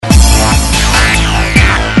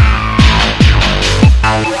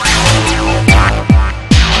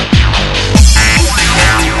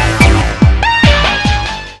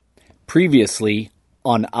Previously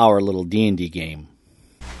on our little D&D game.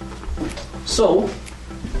 So,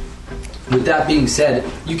 with that being said,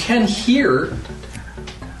 you can hear...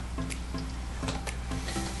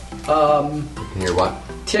 Hear what?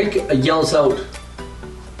 Tick yells out,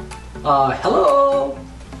 hello?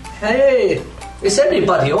 Hey, is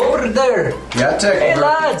anybody over there? Yeah, Tick. Hey,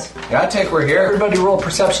 lads. Yeah, Tick, we're here. Everybody roll a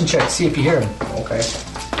perception check to see if you hear him. Okay.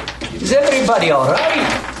 Is everybody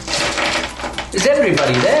alright? Is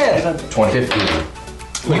everybody there? 20. 15.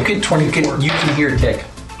 You can hear Tick.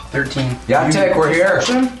 13. Yeah, Tick, we're here.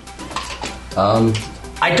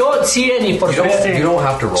 I don't see any for You don't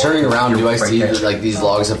have to roll. Turning around, do I Right see there. like these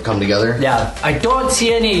logs have come together? Yeah, I don't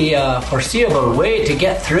see any foreseeable way to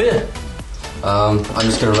get through. I'm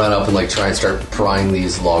just gonna run up and like try and start prying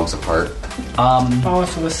these logs apart. Oh,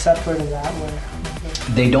 so it's separated that way.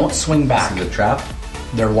 They don't swing back. See the trap?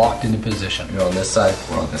 They're locked into position. You're on this side.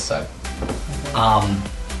 We're on this side.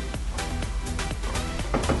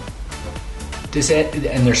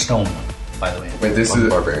 And they're stone, by the way. Wait, this I'm is...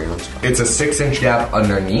 barbarian. It's a 6-inch gap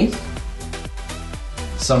underneath?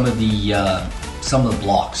 Some of the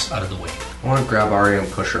blocks out of the way. I want to grab Arya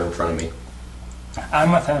and push her in front of me.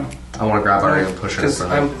 I'm with him. I want to grab Arya and push her in Because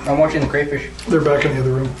front of me. I'm watching the crayfish. They're back in the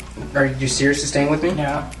other room. Are you seriously staying with me?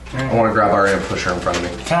 Yeah. I want to grab Arya and push her in front of me.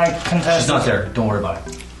 Can I contest? She's not there. Don't worry about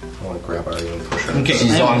it. I want to grab Arya and push her. Okay.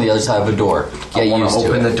 She's on the other side of a door. I Get want used to to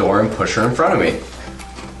open it. the door and push her in front of me.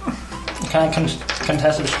 Can I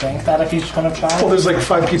contest his strength that if he's going to try? Well, there's like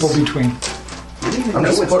 5 people between. I'm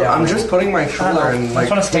just putting my shoulder and like, I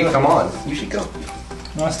just wanna stay hey, with come you. on. You should go.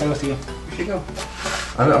 I want to stay with you. You should go.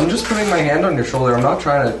 I'm just putting my hand on your shoulder. I'm not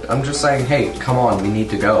trying to... I'm just saying, hey, come on, we need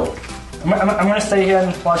to go. I'm going to stay here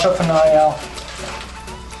and watch out for Nariel.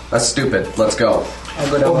 That's stupid. Let's go. I'll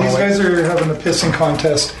go down Well, the these hallway. guys are having a pissing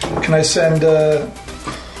contest. Can I send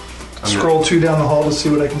Scroll 2 down the hall to see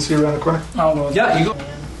what I can see around the corner? I'll go. Yeah, you go.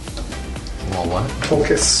 Well, what?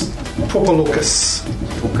 Focus. Popolocus.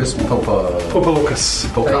 Focus, Popa... Popolocus.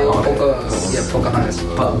 Pocahontas.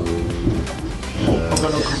 Pocahontas.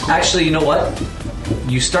 Actually, you know what?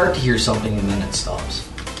 You start to hear something and then it stops.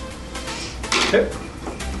 Okay.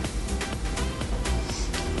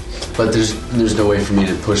 But there's no way for me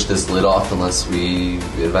to push this lid off unless we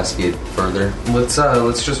investigate further. Let's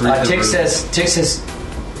just read the Tick room. says,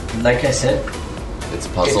 like I said, It's a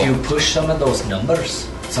puzzle. if you push some of those numbers,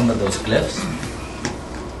 some of those glyphs.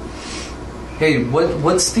 Hey,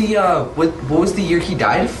 what's the what was the year he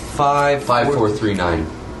died? 5439.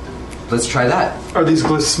 Let's try that. Are these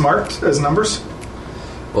glyphs marked as numbers?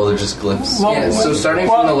 Well, they're just glyphs. Well, Yeah, so starting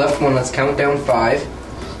from the left one, let's count down 5.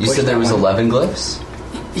 You said there was 11 glyphs?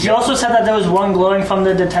 He also said that there was one glowing from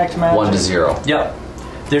the detect magic. 1 to 0. Yep.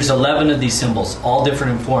 There's 11 of these symbols, all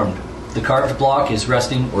different in form. The carved block is Or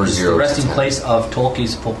the 0 to resting 10. place of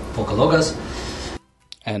Tolkien's Pokalogas.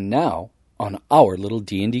 And now on our little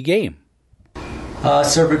D&D game.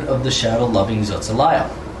 Servant of the Shadow, loving Zotzaliah.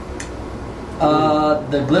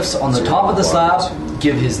 The glyphs on the top of the slab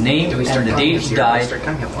give his name Do we and start the counting date at he 0? died. Start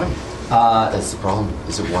counting at 1. That's the problem.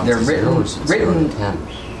 Is it 1 They're to 0 written- or is it 0 written- to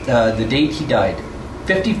 10? The date he died.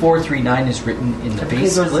 5439 is written in the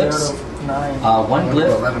base Typically goes glyphs. 0 to 9. One One to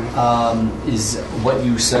glyph 11. is what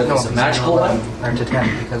you said No, is a magical one. 11 or to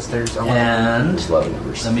 10 because there's 11. And There's 11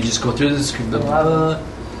 numbers. let me just go through this.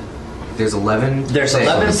 There's 11. There's Say,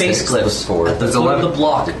 11 Six base plus glyphs 4. at the There's foot 11. of the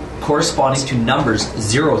block corresponding to numbers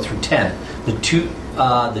 0 through 10. The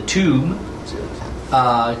tomb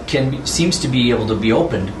seems to be able to be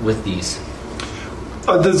opened with these.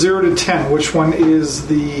 The 0 to 10, which one is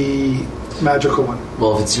the magical one?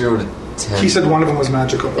 Well, if it's 0 to 10... He said one of them was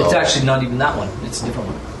magical. It's Oh. actually not even that one. It's a different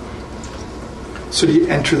one. So do you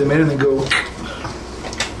enter them in and then go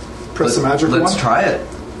press the magical Let's one? try it.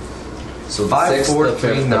 So the 5, 6th, 4, the 5th,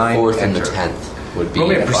 3, the 9, 4th, and the enter. 10th would be... Roll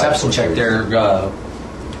me a 5, perception 4, check 3. there,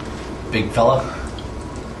 big fella.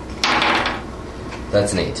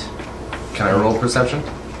 That's an 8. Can I roll perception?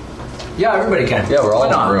 Yeah, everybody can. Yeah, we're all Why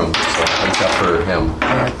in not? the room, except for him.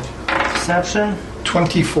 Perception.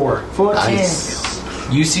 24. 14. Nice.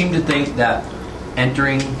 You seem to think that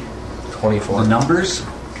entering 24. the numbers,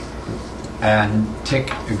 and Tick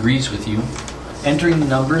agrees with you, entering the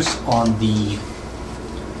numbers on the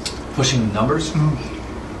pushing the numbers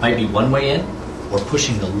might be one way in, or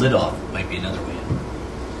pushing the lid off might be another way in.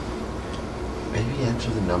 Maybe enter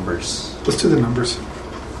the numbers. Let's do the numbers.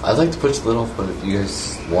 I'd like to push the lid off, but if you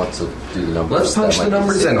guys want to do the numbers... Let's punch that the might be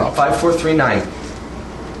numbers in. safe. 5, 4, 3, 9.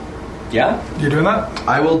 Yeah? You doing that?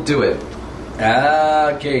 I will do it.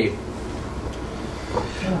 Okay.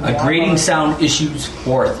 A grating sound issues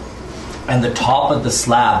forth, and the top of the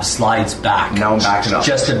slab slides back. Now I'm backing up.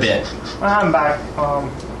 Just a bit. I'm back.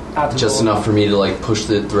 Just enough for me to like push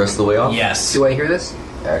the rest of the way off? Yes. Do I hear this?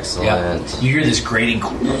 Excellent. Yeah. You hear this grating.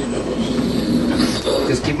 Because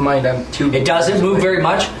keep in mind, I'm too. It doesn't move very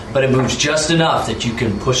much, but it moves just enough that you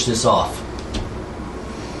can push this off.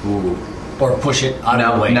 Ooh. Or push it out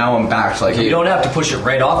of the way. Now I'm back. Like You don't have to push it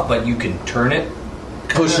right off, but you can turn it.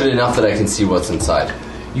 Push it enough that I can see what's inside.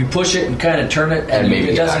 You push it and kind of turn it, And maybe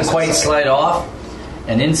it doesn't access quite it. slide off.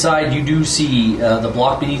 And inside, you do see the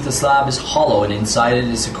block beneath the slab is hollow, and inside it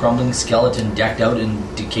is a crumbling skeleton decked out in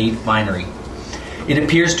decayed finery. It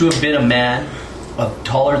appears to have been a man of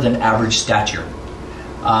taller than average stature.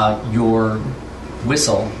 Your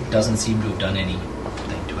whistle doesn't seem to have done anything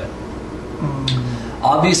to it.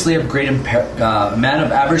 Obviously, of great a man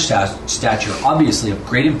of average stature, obviously of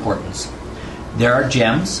great importance. There are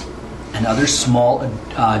gems and other small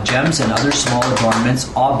adornments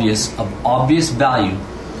of obvious value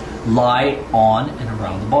lie on and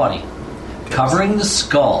around the body. Covering the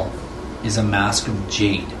skull is a mask of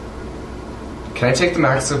jade. Can I take the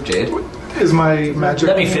mask of jade? Is my magic?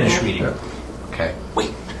 Let me finish reading. Okay.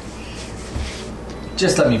 Wait.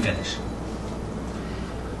 Just let me finish.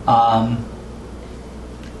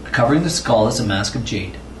 Covering the skull is a mask of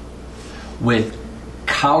jade with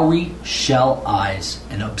cowrie shell eyes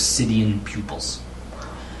and obsidian pupils.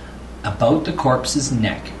 About the corpse's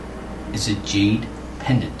neck is a jade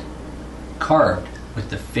pendant carved with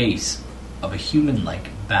the face of a human-like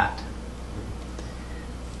bat.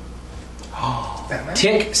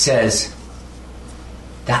 Tick says,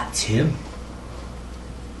 "That's him.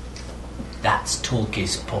 That's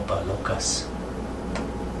Tolkes Popa Locus."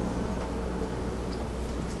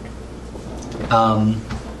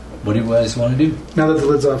 What do you guys want to do? Now that the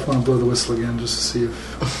lid's off, I want to blow the whistle again just to see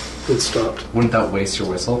if it stopped. Wouldn't that waste your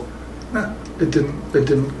whistle? No, it didn't. It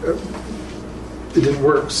didn't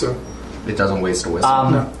work. So It doesn't waste a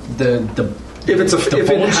whistle. No. The if it's a the if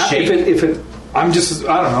it, bones ha- shake. if it I'm just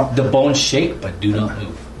I don't know. The bones shake but do not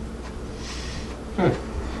move.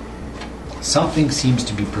 Something seems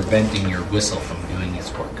to be preventing your whistle from doing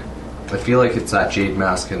its work. I feel like it's that jade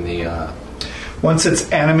mask in the. Once it's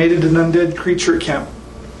animated an undead creature, it can't.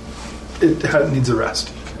 Needs a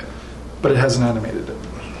rest, but it hasn't animated it.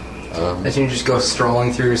 As you just go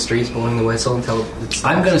strolling through the streets, blowing the whistle until it's.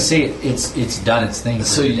 I'm going to say it's done its thing.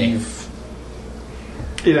 So for the day. you've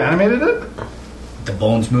It animated it. The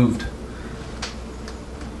bones moved.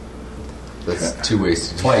 that's two ways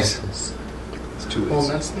to do Twice. this. It's too Well,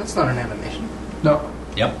 that's not an animation. No,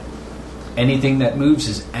 Yep. Anything that moves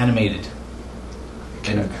is animated.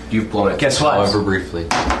 And you've blown it. Guess what? However briefly.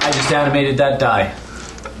 I just animated that die.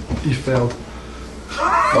 you failed.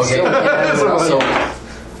 Okay. So,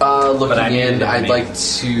 But I looking need in, it I'd animated. like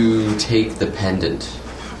to take the pendant.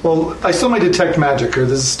 Well, I still may detect magic. Or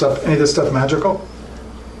this stuff? Any of this stuff magical?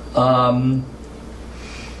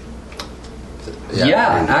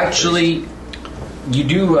 Yeah, actually, you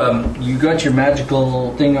do. You got your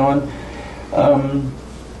magical thing on. I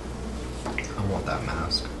want that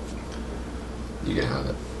mask. You can have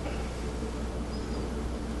it.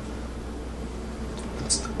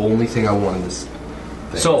 It's the only thing I want in this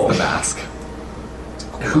thing. So- is the mask.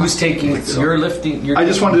 Who's taking? You're lifting. You're I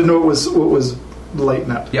just wanted to know what was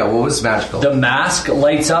lighting up. Yeah, what was magical? The mask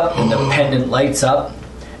lights up, and the pendant lights up,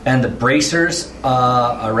 and the bracers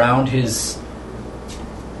around his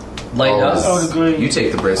light Oh, up. Oh, great. You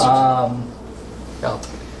take the bracelet. Yeah.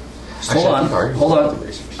 Hold on, hold on.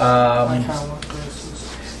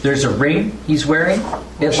 There's a ring he's wearing.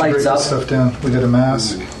 It Should break lights this up. stuff down. We got a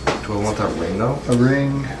mask, Do I want that ring though? a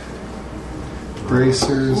ring,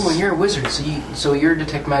 bracers. Oh, and you're a wizard, so your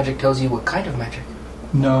detect magic tells you what kind of magic.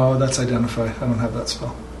 No, that's identify. I don't have that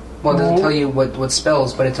spell. Well, it doesn't tell you what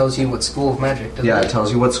spells, but it tells you what school of magic. Doesn't Yeah, it? it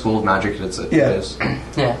tells you what school of magic it is. Yeah.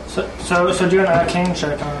 Yeah. So do an arcane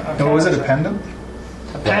check on And what was it? A pendant,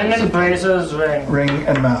 Pendant, braces, ring. ring,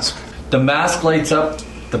 and mask. The mask lights up.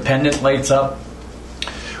 The pendant lights up.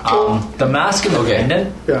 The mask and the Okay.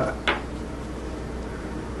 pendant. Yeah.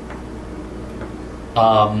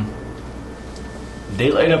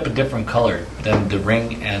 They light up a different color than the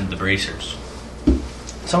ring and the bracers.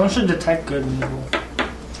 Someone should detect good and evil.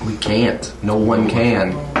 We can't. No one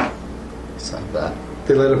can. Let's have that.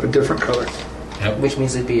 They light up a different color. Which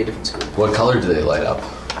means it'd be a different school. What color do they light up?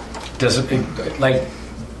 Does it like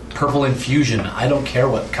purple infusion? I don't care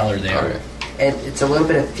what color they are. Okay. It's a little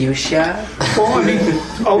bit of fuchsia. Well, I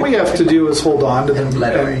mean, all we have to do is hold on to them, And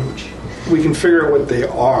blood and orange. we can figure out what they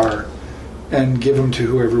are and give them to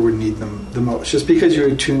whoever would need them the most. Just because you're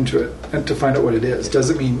attuned to it and to find out what it is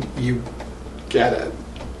doesn't mean you get it,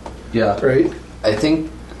 Yeah. right? I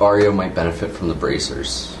think Arya might benefit from the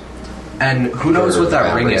bracers. And who knows what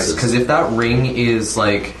that ring is? Braces. Because if that ring is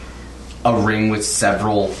like a ring with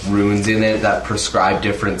several runes in it that prescribe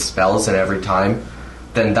different spells at every time,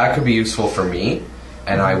 then that could be useful for me,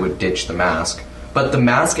 and I would ditch the mask. But the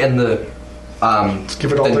mask and the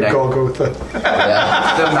Give it all to Golgotha. the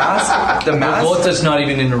mask, Golgotha's not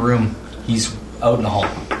even in the room. He's out in the hall.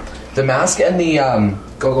 the mask, and the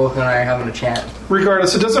Gogo and I are having a chat.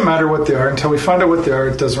 Regardless, it doesn't matter what they are. Until we find out what they are,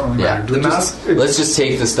 it doesn't really Yeah, matter. Do the we just- mask- Let's just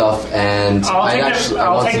take the stuff, and I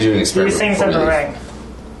want to do an experiment. these things before in we the leave.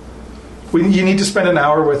 ring. you need to spend an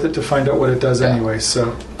hour with it to find out what it does anyway.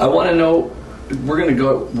 So I want to know.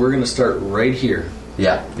 We're gonna start right here.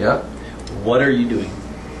 Yeah. yeah. What are you doing?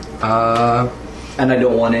 And I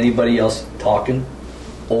don't want anybody else talking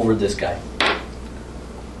over this guy.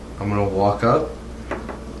 I'm gonna walk up.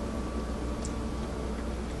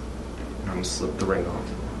 I'm gonna slip the ring off.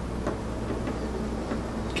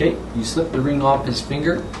 Okay, you slip the ring off his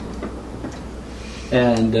finger,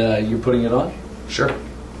 and you're putting it on. Sure.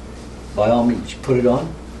 By all means, put it on.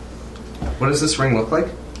 What does this ring look like?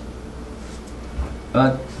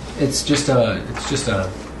 It's just a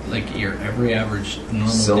like your every average normal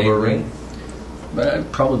Silver day ring?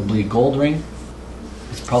 but probably a gold ring.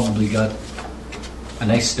 It's probably got a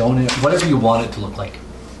nice stone in it. Whatever you want it to look like.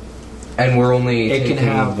 And we're only It can taking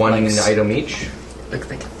have, one like, item each. Looks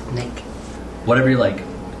like a snake. Whatever you like.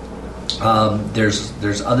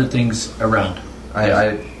 There's other things around.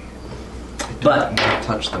 I But don't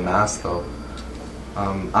touch the mask though.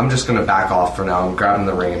 I'm just gonna back off for now. I'm grabbing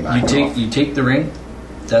the ring and backing off. you take the ring.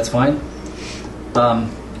 That's fine.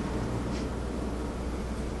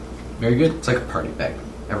 Very good. It's like a party bag.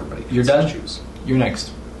 Everybody gets You're to done? choose. You're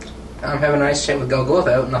next. I'm having a nice chat with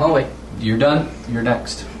Golgotha out in the hallway. You're done. You're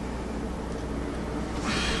next.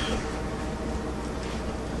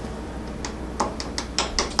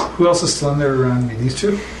 who else is still in there around me? These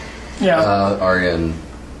two? Yeah. Arya and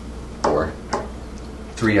 4.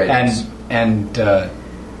 3 items. And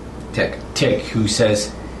Tick. Tick, who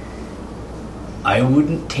says, I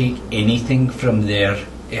wouldn't take anything from there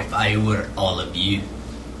if I were all of you.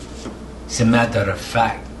 As a matter of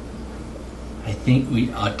fact, I think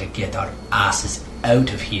we ought to get our asses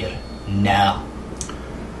out of here now.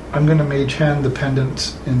 I'm going to mage hand the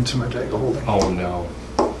pendant into my bag of holding. Oh no.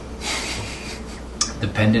 The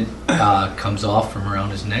pendant comes off from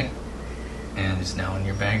around his neck and is now in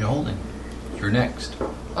your bag of holding. You're next.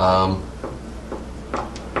 I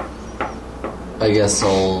guess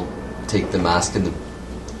I'll take the mask and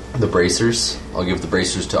the bracers. I'll give the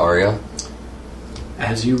bracers to Arya.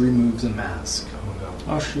 As you remove the mask,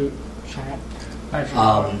 Oh shoot. Sorry. I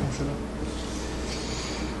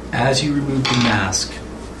as you remove the mask,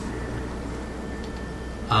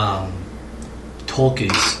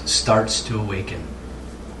 Tolkien starts to awaken.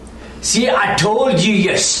 See, I told you,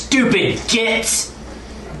 you stupid gits!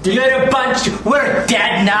 You're a bunch. We're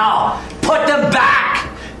dead now. Put them back.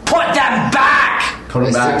 Put them back. Put I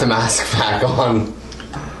him stick back. the mask back on.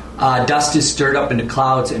 Dust is stirred up into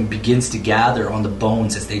clouds and begins to gather on the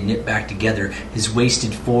bones as they knit back together. His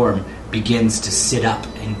wasted form begins to sit up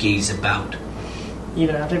and gaze about.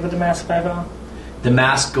 Even after you put the mask back on? The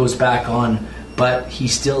mask goes back on, but he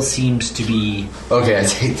still seems to be. Okay, I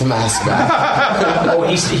take the mask back. Oh,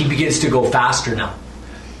 he begins to go faster now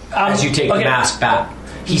as you take the mask back.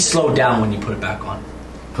 He slowed down when you put it back on.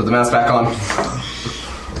 Put the mask back on.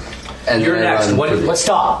 And You're then I next. run for the- What?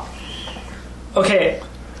 Stop. Okay.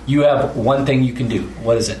 You have one thing you can do.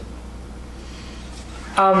 What is it?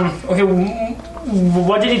 Okay.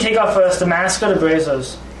 What did he take off first? The mask or the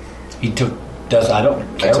bracers? He took. I don't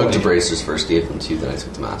I care. took what the he- bracers first, gave them to you, then I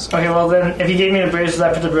took the mask. Okay. Well then, if he gave me the bracers,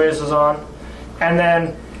 I put the bracers on, and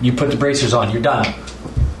then You put the bracers on. You're done.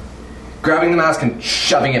 Grabbing the mask and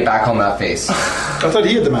shoving it back on that face. I thought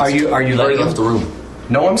he had the mask. Are you Already letting left the him? room.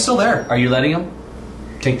 No, I'm still there. Are you letting him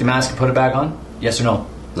take the mask and put it back on? Yes or no?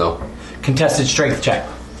 No. Contested strength check.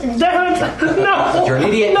 damn it, no. You're an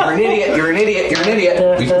idiot. You're an idiot. You're an idiot. You're an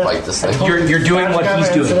idiot. We can fight this thing. You're doing what he's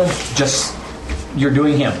doing. Incident. Just you're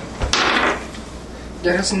doing him.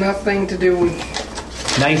 That has nothing to do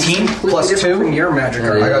with 19. Plus different 2? from your magic.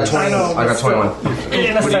 Yeah, I got yeah. 20. I know, I got but still. 21.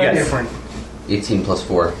 In a What do you get? sense. Different. 18 plus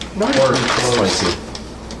 4. Or 22.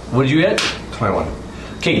 What did you hit? 21.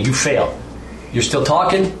 Okay, you fail. You're still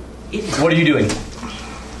talking. What are you doing?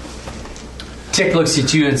 Tick looks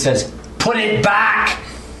at you and says, "Put it back."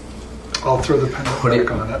 I'll throw the pendant Put it-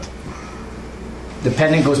 back on it. The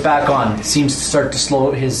pendant goes back on. It seems to start to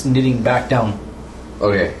slow his knitting back down.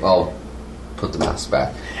 Okay, I'll put the mask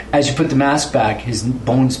back. As you put the mask back, his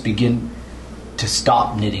bones begin to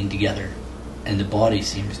stop knitting together, and the body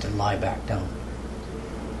seems to lie back down.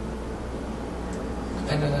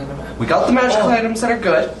 We got the magical items that are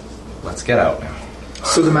good. Let's get out now.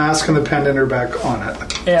 So the mask and the pendant are back on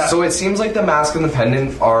it. Yeah. So it seems like the mask and the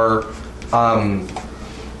pendant are,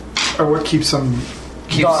 Or what keeps them...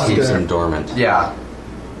 Keeps them dormant. yeah.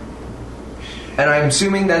 And I'm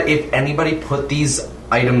assuming that if anybody put these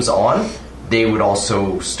items on, they would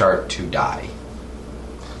also start to die.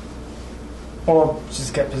 or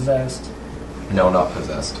just get possessed. No, not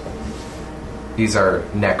possessed. These are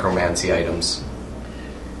necromancy items.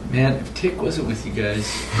 Man, if Tick wasn't with you guys,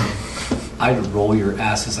 I'd roll your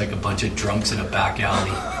asses like a bunch of drunks in a back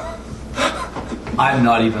alley. I'm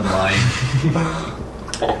not even lying.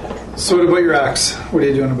 So what about your axe? What are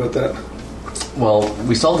you doing about that? Well,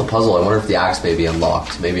 we solved the puzzle. I wonder if the axe may be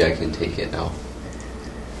unlocked. Maybe I can take it now.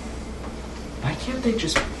 Why can't they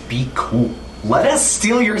just be cool? Let us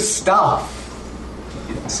steal your stuff.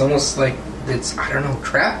 It's almost like it's, I don't know,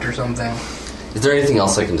 trapped or something. Is there anything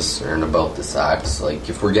else I can discern about this axe? Like,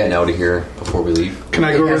 if we're getting out of here before we leave? Can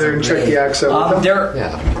I go over there and check the axe out with them? There,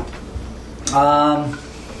 Yeah.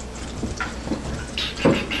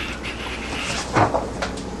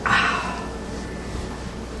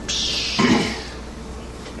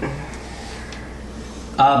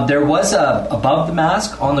 there was above the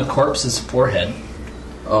mask on the corpse's forehead.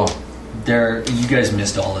 Oh. There, you guys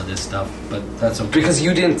missed all of this stuff, but that's okay. Because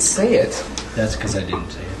you didn't say it. That's because I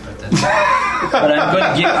didn't say it, but that's. But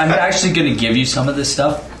I'm actually going to give you some of this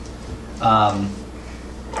stuff.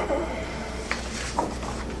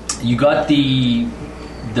 You got the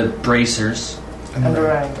bracers. And the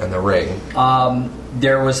ring. And the ring.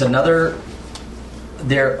 There was another.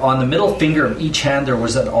 There on the middle finger of each hand, there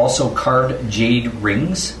was also carved jade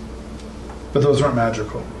rings. But those weren't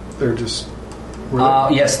magical. They're just...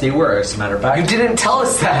 Yes, they were. As a matter of fact, You didn't tell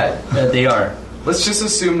us that. They are. Let's just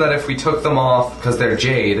assume that if we took them off because they're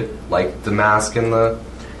jade, like the mask and the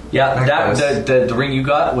Yeah, necklace. the ring you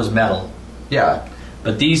got was metal, Yeah.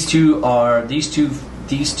 but these two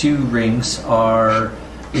rings are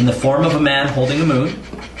in the form of a man holding a moon.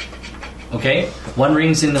 Okay, one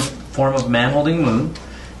ring's in the form of a man holding a moon,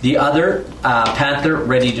 the other panther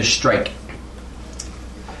ready to strike.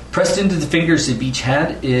 Pressed into the fingers of each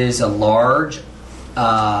hand is a large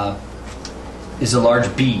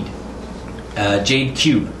bead, jade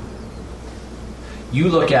cube. You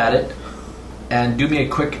look at it and do me a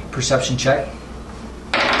quick perception check.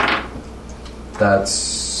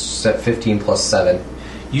 That's at 15 plus 7.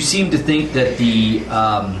 You seem to think that the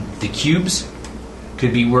cubes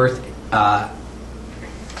could be worth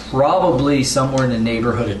probably somewhere in the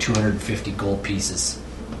neighborhood of 250 gold pieces.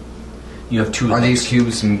 You have two of Are those. these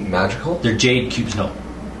cubes magical? They're jade cubes, no.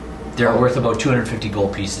 They're worth about 250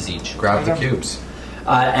 gold pieces each. Grab the cubes.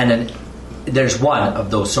 There's one of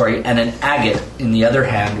those, and an agate in the other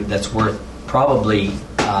hand that's worth probably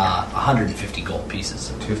 150 gold pieces.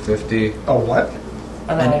 250. Oh, what?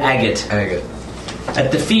 An agate. Agate.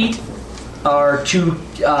 At the feet are two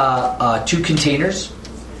containers,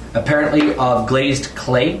 apparently of glazed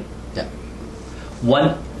clay. Yeah.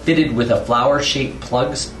 One fitted with a flower-shaped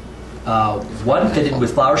plugs. One fitted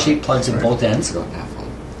with flower-shaped plugs at both ends.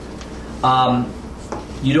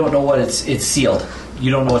 You don't know what it's sealed. You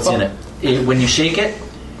don't know what's in it. When you shake it,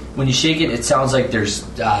 it sounds like there's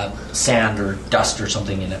sand or dust or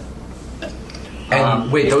something in it.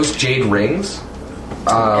 And wait, those jade rings?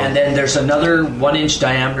 And then there's another 1-inch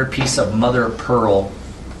diameter piece of mother of pearl.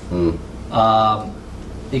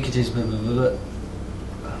 It contains.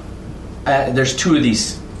 There's two of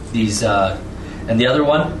these, and the other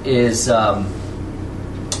one is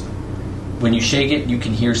when you shake it, you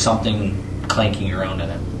can hear something clanking around in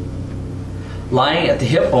it. Lying at the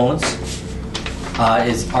hip bones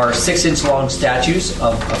are 6-inch long statues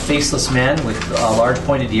of a faceless man with large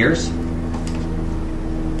pointed ears.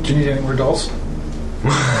 Do you need any more dolls?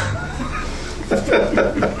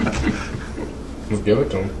 Give it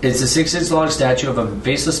to him. It's a 6-inch long statue of a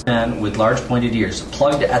faceless man with large pointed ears.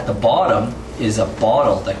 Plugged at the bottom is a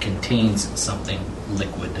bottle that contains something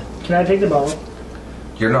liquid. Can I take the bottle?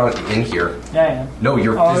 You're not in here. Yeah, I am. No,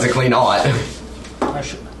 you're Oh, physically not. I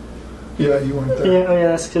should. Yeah, you weren't there. Yeah, oh yeah,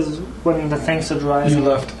 that's because when the thing stood rising, You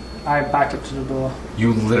left. I backed up to the door.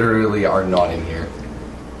 You literally are not in here.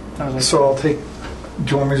 I was like, So I'll take...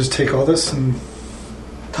 Do you want me to just take all this and...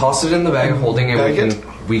 Toss it in the bag, holding it. Bag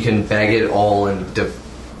We can bag it all and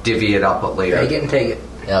divvy it up later. Take it and take it.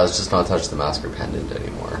 Yeah, let's just not touch the mask or pendant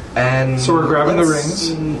anymore. And So we're grabbing the let's-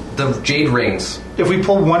 the jade rings. If we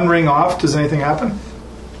pull one ring off, does anything happen?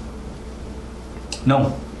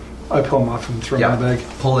 No. I pull them off and throw them in the bag.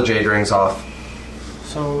 Pull the jade rings off.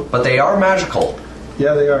 so But they are magical.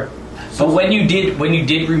 Yeah, they are. But when you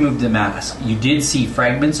did remove the mask, you did see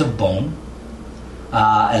fragments of bone,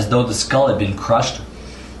 as though the skull had been crushed.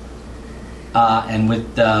 and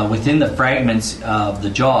within the fragments of the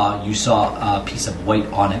jaw, you saw a piece of white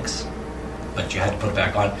onyx, but you had to put it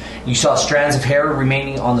back on. You saw strands of hair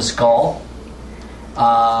remaining on the skull,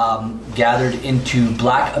 gathered into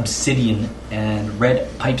black obsidian and red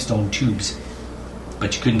pipestone tubes,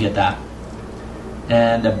 but you couldn't get that.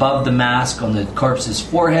 And above the mask on the corpse's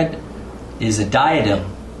forehead is a diadem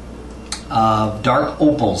of dark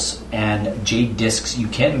opals and jade discs. You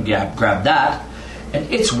can grab that, and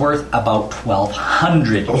it's worth about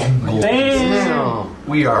 1,200 gold pieces.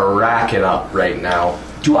 We are racking up right now.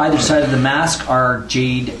 To either side of the mask are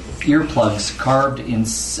jade earplugs carved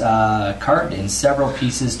in several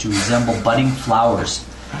pieces to resemble budding flowers,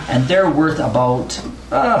 and they're worth about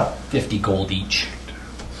 50 gold each.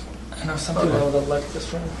 I know some people that like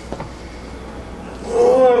this one.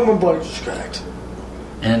 Oh, my body's just cracked.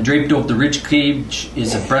 And draped over the rich cage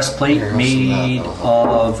is a breastplate made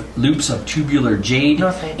of loops of tubular jade,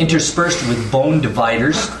 interspersed with bone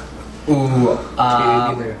dividers. Ooh,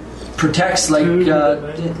 Protects like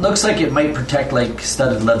it looks like it might protect like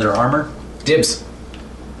studded leather armor. dibs.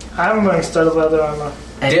 I'm wearing studded leather armor.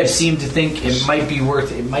 And you seem to think it might be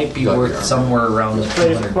worth somewhere around the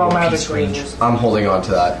 200 gold piece range. I'm holding on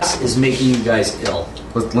to that. Is making you guys ill.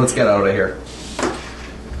 Let's get out of here.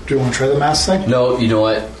 Do you want to try the mask thing? No, you know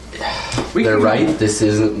what? They're can- right. This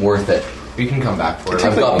isn't worth it. We can come back for it.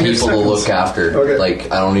 I've got people to look after. Okay.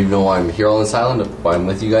 Like, I don't even know why I'm here on this island. Why I'm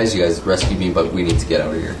with you guys. You guys rescued me, but we need to get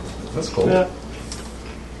out of here. That's cool. Yeah.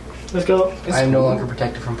 Let's go. I am no longer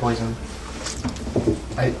protected from poison.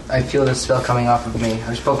 I feel this spell coming off of me. I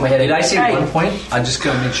just poked my head. Did I say Hey! 1 point? I'm just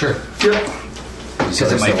gonna make sure. Yep. You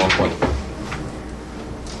said it might at one point.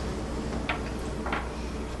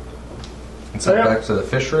 Let's head back to the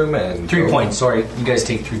fish room and 3 go. points. Sorry, you guys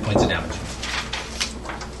take 3 points of damage.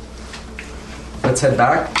 Let's head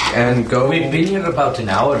back and go. We've been here about an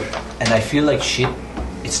hour, and I feel like shit.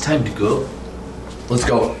 It's time to go. Let's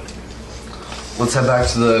go. Let's head back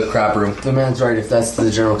to the crab room. The man's right. If that's the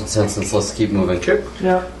general consensus, let's keep moving. Okay.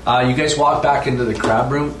 Yeah. You guys walk back into the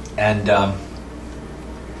crab room, and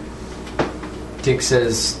Dick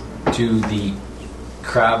says to the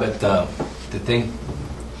crab at the thing,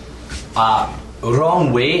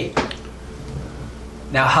 wrong way.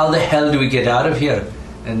 Now, how the hell do we get out of here?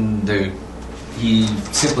 And he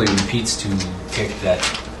simply repeats to Dick that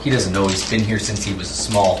he doesn't know. He's been here since he was a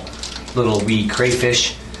small, little wee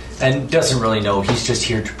crayfish, and doesn't really know. He's just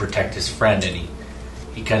here to protect his friend, and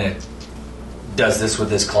he kind of does this with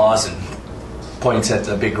his claws and points at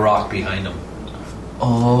the big rock behind him.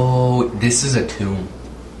 Oh, this is a tomb.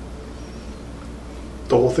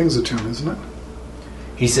 The whole thing's a tomb, isn't it?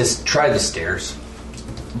 He says, "Try the stairs."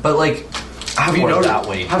 But like, have you Or noticed? that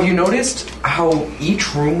way. Have you noticed how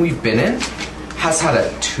each room we've been in has had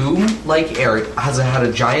a tomb-like area, has had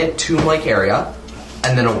a giant tomb-like area,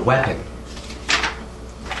 and then a weapon.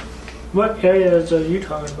 What areas are you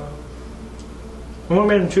talking about? We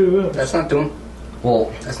only made in 2 rooms. That's not Doom.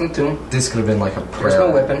 Well, That's not Doom. this could have been like a prayer. There's no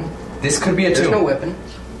weapon. This could be a There's tomb. no weapon.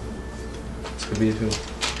 This could be a tomb.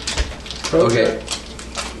 Okay.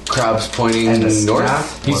 Crab's pointing And the north.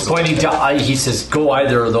 staff He's was a pointing prayer. to. He says, "Go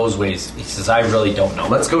either of those ways." He says, "I really don't know."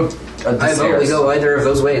 Let's go. The I vote we stairs. go either of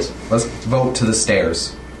those ways. Let's vote to the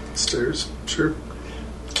stairs. Stairs. Sure.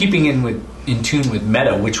 Keeping in tune with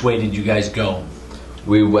meta, which way did you guys go?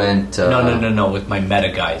 We went. No. With my meta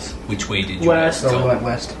guys, which way did you West. guys So we go? went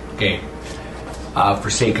west. Okay. For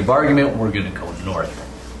sake of argument, we're going to go north.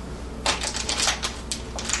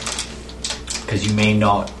 Because you may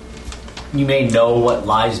know what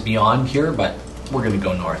lies beyond here, but we're going to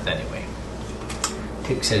go north anyway.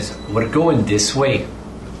 Tick says, "We're going this way."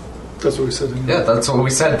 That's what we said. Yeah, that's what we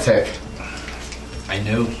said, Tick. I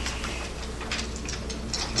know.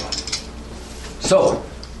 So,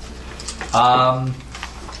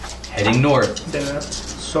 heading north. Dinner.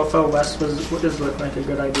 So far west is looking like a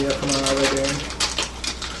good idea from another game.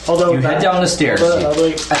 Although You head down the stairs. At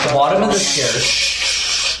the bottom of the stairs.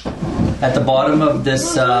 At the bottom of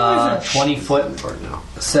this 20-foot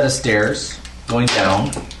set of stairs going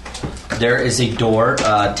down, there is a door,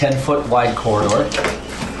 10-foot wide corridor.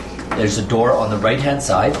 There's a door on the right-hand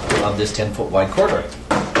side of this 10-foot wide corridor.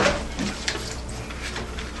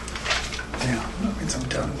 Yeah, that means I'm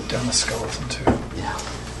down the skeleton too.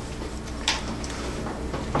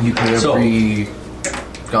 You could have So-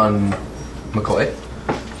 gone McCoy.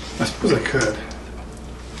 I suppose I could.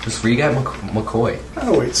 Just re-get McCoy.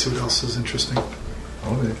 Oh wait, see what else is interesting.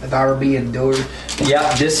 Okay. That would be a door.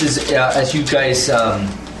 Yeah, this is as you guys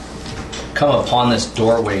come upon this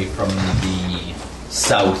doorway from the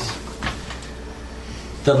south.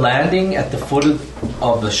 The landing at the foot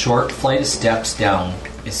of the short flight of steps down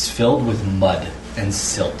is filled with mud and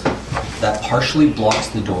silt that partially blocks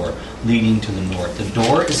the door leading to the north. The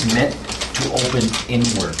door is meant to open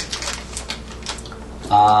inward.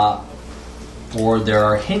 For there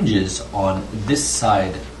are hinges on this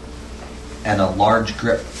side and a large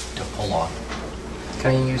grip to pull on.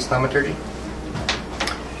 Can you use thaumaturgy?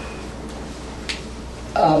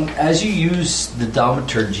 As you use the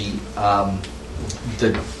thaumaturgy,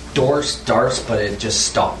 the door starts, but it just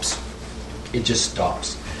stops. It just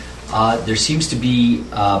stops. There seems to be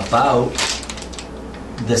about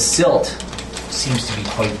the silt seems to be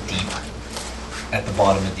quite deep at the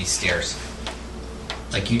bottom of these stairs.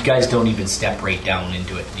 Like you guys don't even step right down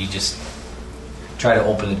into it. You just try to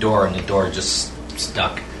open the door, and the door just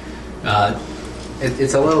stuck.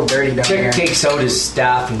 It's a little dirty down here. Chick takes out his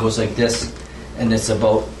staff and goes like this, and it's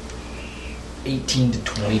about 18 to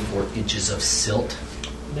 24 inches of silt.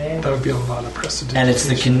 Dang. That would be a lot of prestidigitation. And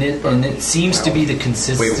it's and it seems to be the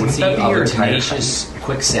consistency that be of your a entire tenacious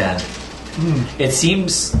quicksand. It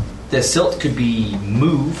seems the silt could be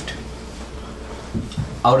moved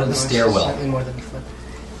out of the No, it's stairwell. Slightly more than a foot.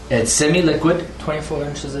 It's semi-liquid. 24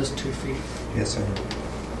 inches is 2 feet. Yes, I know.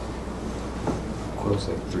 Quote's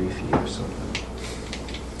like 3 feet or something.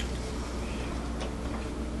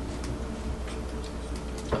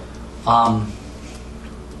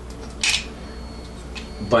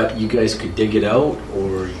 But you guys could dig it out,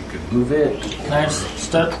 or you could move it. Can I just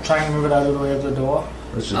start trying to move it out of the way of the door?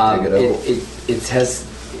 Let's just dig it out.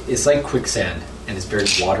 It's like quicksand, and it's very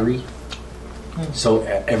watery. So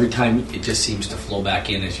every time it just seems to flow back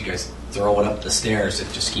in as you guys throw it up the stairs. It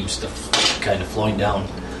just keeps kind of flowing down.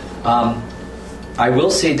 I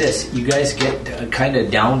will say this: you guys get kind of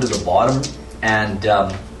down to the bottom, and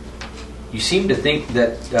you seem to think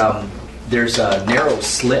that there's a narrow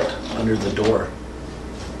slit under the door.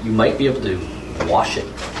 You might be able to wash it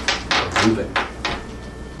or move it.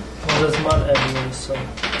 Well, there's mud everywhere, so.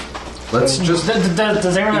 Let's just.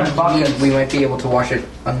 Does anyone have buckets? We might be able to wash it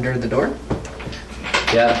under the door.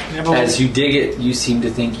 Yeah. Yeah, but As you dig it, you seem to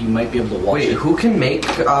think you might be able to wash Wait, it. who can make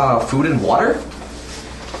food and water?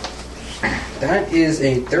 That is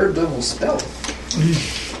a 3rd level spell.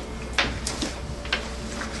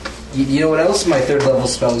 You know what else my 3rd level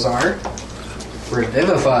spells are?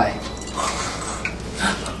 Revivify.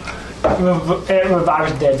 It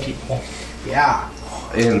revives dead people. Yeah.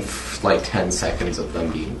 In like 10 seconds of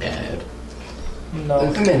them being dead. No.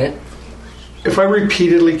 A minute. If I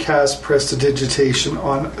repeatedly cast prestidigitation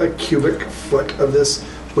on a cubic foot of this,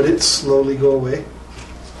 would it slowly go away?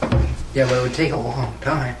 Yeah, but it would take a long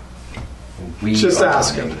time. We Just are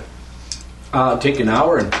asking. Take an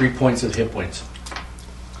hour and 3 points of hit points.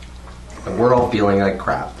 And we're all feeling like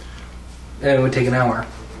crap. And it would take an hour.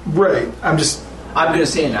 Right. I'm I'm going to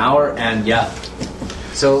say an hour, and yeah.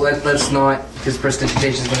 So let's not, because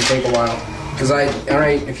prestidigitation is going to take a while. Because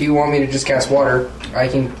alright, if you want me to just cast water, I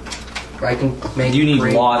can make. You need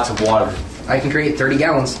lots of water. I can create 30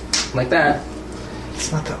 gallons like that.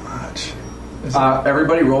 It's not that much.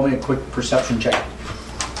 Everybody roll me a quick perception check.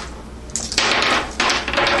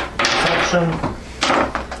 Section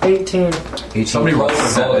 18. Somebody roll for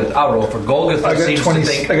Golgoth. I'll roll for Golgoth. I got Seems 20. to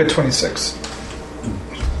think. I got 26.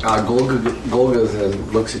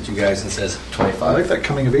 Golgoth looks at you guys and says, I 25. like that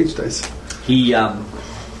coming of age dice. he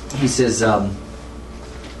says,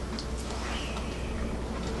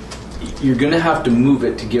 you're going to have to move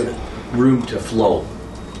it to give room to flow.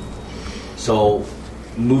 So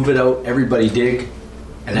move it out, everybody dig,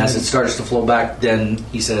 and as it starts to flow back, then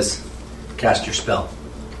he says, cast your spell.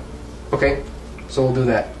 Okay, so we'll do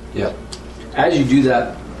that. Yeah. As you do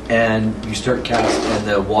that, and you start casting, and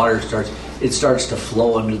the water starts to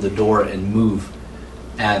flow under the door and move,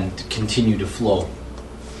 and continue to flow.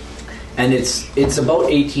 And it's about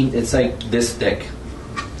 18. It's like this thick.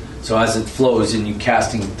 So as it flows, and you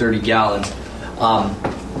casting 30 gallons,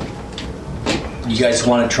 you guys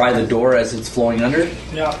want to try the door as it's flowing under?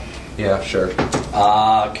 Yeah. Yeah, sure.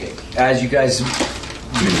 Okay. As you guys,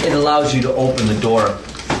 it allows you to open the door,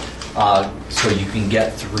 so you can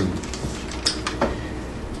get through.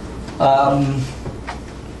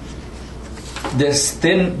 This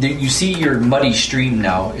thin, you see your muddy stream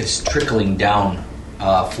now is trickling down,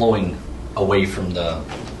 flowing away from the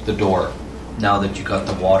door. Now that you got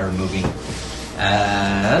the water moving,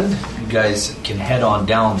 and you guys can head on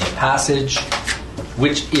down the passage,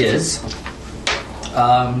 which is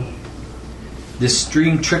this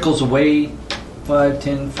stream trickles away 5,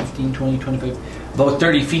 10, 15, 20, 25, about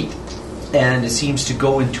 30 feet, and it seems to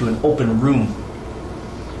go into an open room.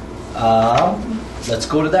 Let's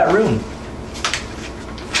go to that room.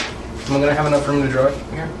 Am I going to have enough room to draw it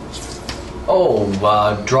here?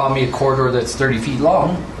 Draw me a corridor that's 30 feet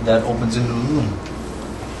long that opens into a room.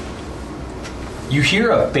 You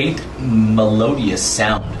hear a faint, melodious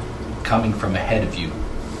sound coming from ahead of you.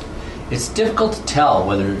 It's difficult to tell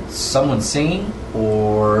whether it's someone singing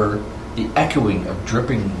or the echoing of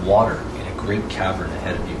dripping water in a great cavern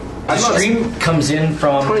ahead of you. The stream comes in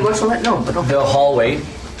from 20 bucks on that? No, but okay. the hallway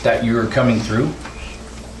that you're coming through.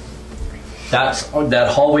 That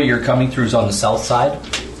hallway you're coming through is on the south side.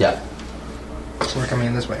 Yeah. So we're coming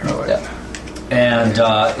in this way, right? Yeah.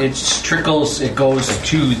 And it trickles, it goes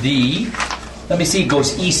to the, let me see, it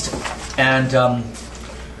goes east. And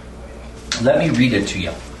let me read it to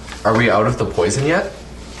you. Are we out of the poison yet?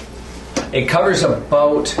 It covers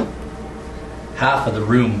about half of the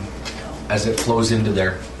room as it flows into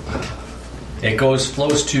there. It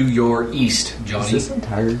flows to your east, Johnny. Is this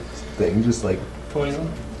entire thing just like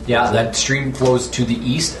Poison. Yeah, that stream flows to the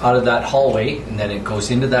east out of that hallway, and then it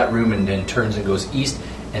goes into that room and then turns and goes east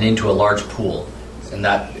and into a large pool. And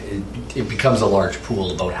that it becomes a large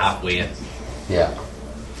pool about halfway in. Yeah.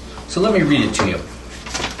 So let me read it to you.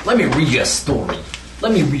 Let me read you a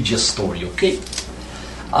story. Okay?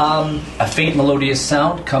 A faint melodious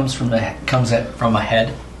sound comes from ahead.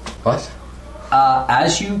 What?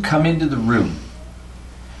 As you come into the room.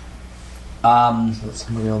 Is that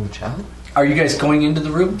somebody on the chat? Are you guys going into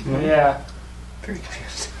the room? Yeah. Very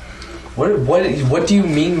confused. what do you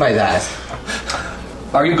mean by that?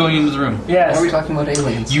 Are you going into the room? Yes. Why are we talking about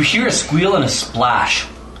aliens? You hear a squeal and a splash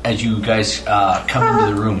as you guys come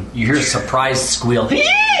into the room. You hear a surprised squeal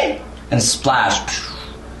and a splash.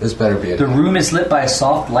 This better be it. The room is lit by a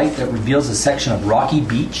soft light that reveals a section of rocky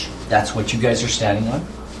beach. That's what you guys are standing on.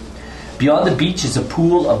 Beyond the beach is a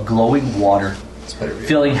pool of glowing water, This better be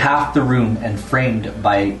filling half the room and framed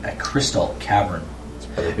by a crystal cavern.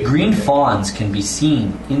 Green fawns can be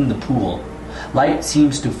seen in the pool. Light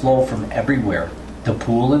seems to flow from everywhere. The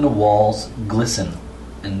pool and the walls glisten,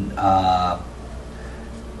 and the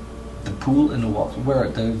pool and the walls where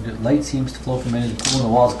the light seems to flow from the pool and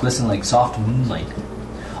the walls glisten like soft moonlight.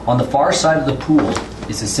 On the far side of the pool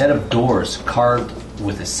is a set of doors carved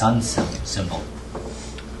with a sun symbol.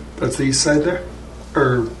 That's the east side there?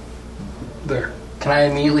 Or there? Can I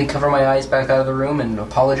immediately cover my eyes back out of the room and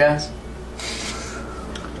apologize?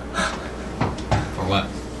 For what?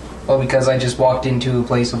 Well, because I just walked into a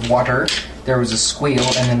place of water, there was a squeal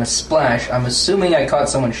and then a splash. I'm assuming I caught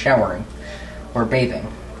someone showering or bathing.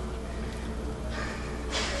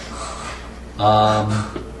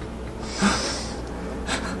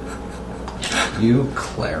 You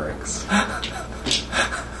clerics.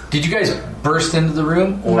 Did you guys burst into the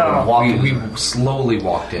room or No. walk in? We slowly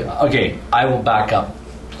walked in. Okay, I will back up.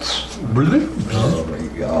 Oh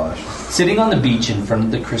my gosh. Sitting on the beach in front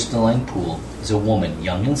of the crystalline pool is a woman,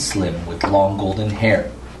 young and slim, with long golden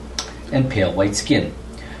hair and pale white skin.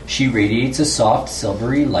 She radiates a soft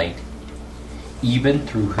silvery light even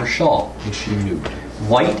through her shawl, And she nude.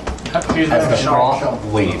 white Have to use as that the shawl. froth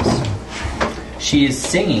waves. She is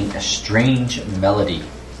singing a strange melody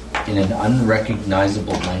in an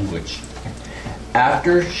unrecognizable language.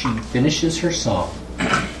 After she finishes her song,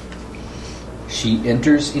 she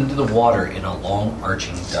enters into the water in a long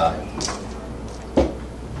arching dive.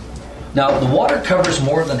 Now, the water covers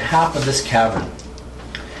more than half of this cavern.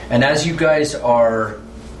 And as you guys are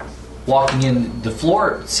walking in, the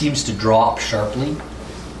floor seems to drop sharply.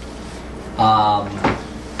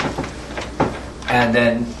 And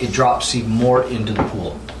then it drops even more into the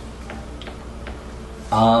pool.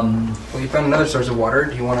 Well, you found another source of water.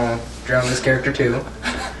 Do you want to drown this character too?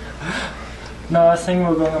 No, I was thinking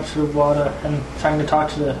we're going up to the water and trying to talk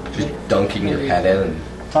to the. Just dunking your head in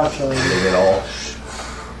and Talk to the lady. getting it all.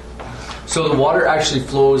 So the water actually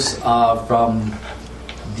flows from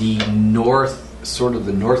the north, sort of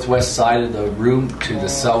the northwest side of the room to the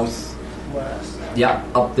south. West. Yeah,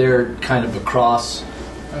 up there, kind of across,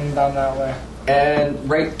 And down that way. and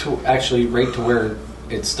right to where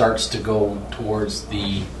it starts to go towards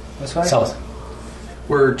the This way? south,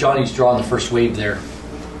 where Johnny's drawing the first wave there.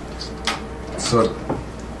 So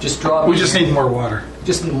Just draw. We just need more water.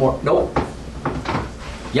 Just more. Nope.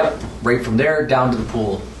 Yep. Right from there down to the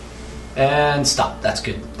pool. And stop. That's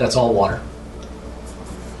good. That's all water.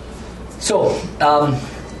 So,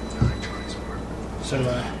 So do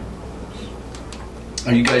I.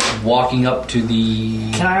 are you guys walking up to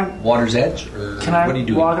the Can I- water's edge? Or Can I what are you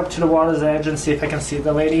doing? walk up to the water's edge and see if I can see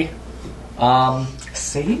the lady?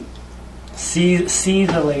 See? See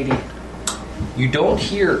the lady. You don't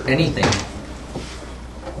hear anything.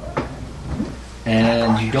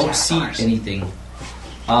 And you don't see anything.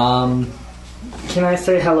 Can I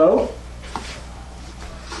say hello?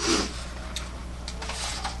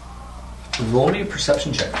 roll me a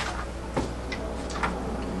perception check.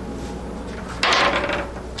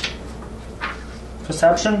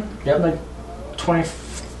 Perception? Yep. Like 20,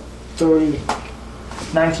 30,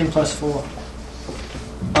 19 plus 4.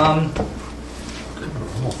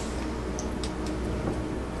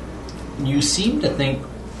 You seem to think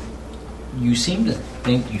you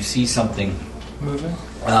see something Moving?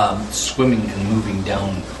 swimming and moving down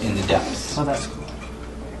in the depths. Oh, that's cool.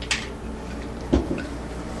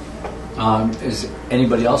 Is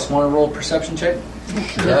anybody else want to roll a perception check?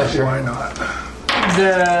 Yeah, sure. Why not?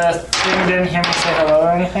 The thing didn't hear me say hello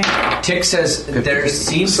or anything? Tick says there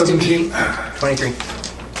seems to be 17. 23.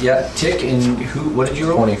 yeah. Tick and who? What did you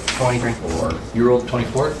roll? 23. You rolled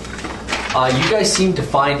 24. You guys seem to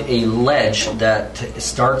find a ledge that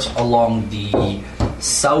starts along the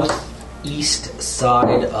southeast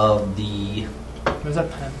side of the Where's that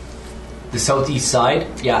pen? southeast side.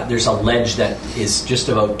 Yeah, there's a ledge that is just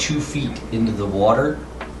about 2 feet into the water,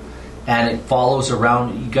 and it follows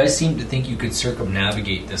around. You guys seem to think you could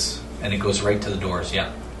circumnavigate this, and it goes right to the doors.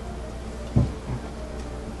 Yeah,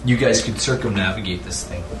 you guys could circumnavigate this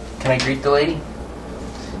thing. Can I greet the lady?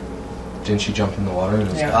 Didn't she jump in the water?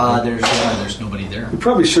 And Yeah. There's nobody there. You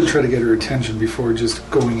probably should try to get her attention before just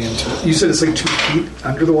going into it. You said it's like 2 feet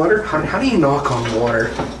under the water? How do you knock on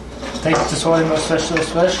water? Take the sword and go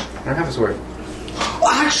specialist fish. I don't have a sword. Well,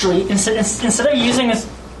 actually, instead of using this,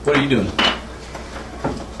 What are you doing?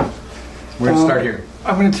 We're gonna start here.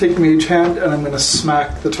 I'm going to take Mage Hand and I'm going to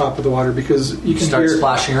smack the top of the water because you can Start hear.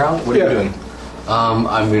 splashing around. What are Yeah. you doing? I'm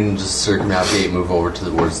going to just circumnavigate, move over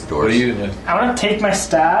towards the doors. What are you doing? I want to take my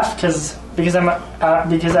staff because I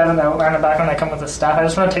have an outline of background. I come with a staff. I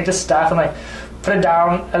just want to take the staff and like put it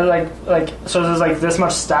down and like so there's like this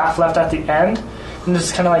much staff left at the end, and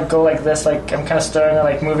just kind of like go like this. Like I'm kind of stirring and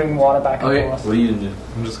like moving water back and Okay. forth. What are you gonna do?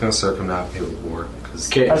 I'm just gonna circumnavigate with war because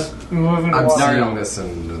Okay. I was moving the I'm water. seeing this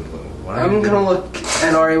and what are I'm you gonna doing? look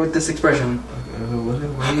at Arya with this expression.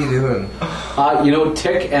 What are you doing? You know,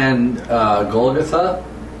 Tick and Golgotha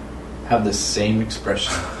have the same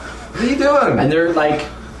expression, What are you doing? and they're like,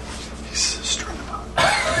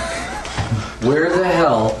 "Where the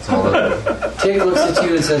hell?" Tick looks at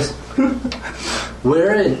you and says,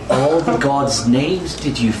 "Where in all the gods' names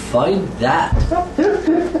did you find that?"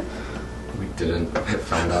 We didn't. It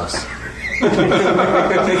found us. I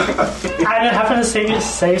didn't happen to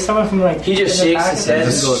save someone from like. He just an shakes attack his or head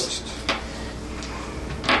and something? goes,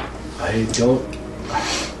 "I don't.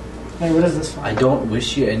 Wait, what is this for? I don't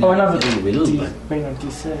wish you any Oh, another ill will, D. but Wait, no,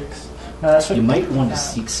 D6. No, that's what you might want to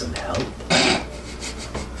seek some help."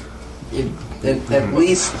 At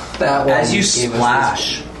least that one. As you gave us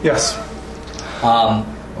splash, Yes.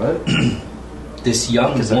 What? this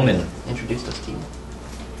young woman, this- Introduced us to you.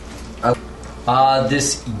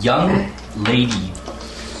 this young lady,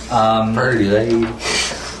 Party lady.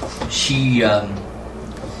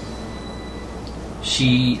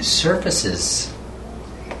 she surfaces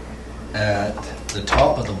at the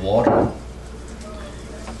top of the water,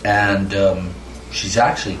 and she's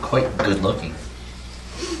actually quite good looking.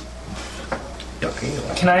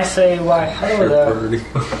 Can I say why? Hello there.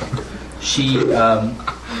 She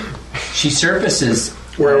surfaces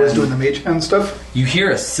Where I was and doing the Mage Hand stuff. You hear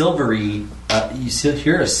a silvery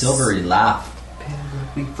laugh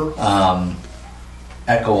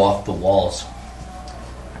echo off the walls,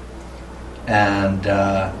 and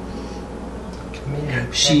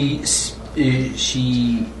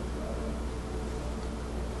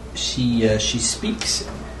she speaks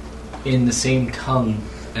in the same tongue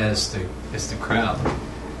as the crowd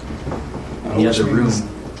in the other room,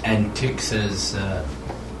 and Tick says,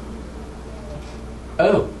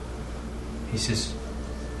 "Oh." He says,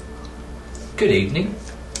 "Good evening,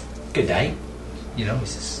 good day." You know, he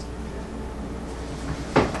says,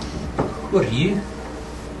 "What are you?"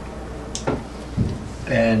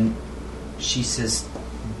 And she says,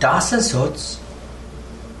 "Das ist uns."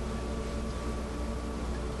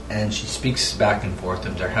 And she speaks back and forth,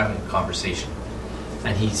 and they're having a conversation.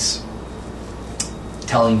 And he's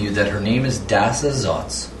telling you that her name is Das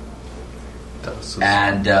Azotz.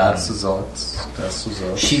 And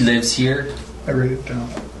she lives here, I wrote it down.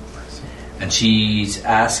 and she's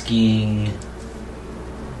asking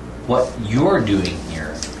what you're doing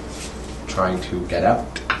here. Trying to get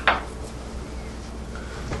out.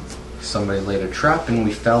 Somebody laid a trap and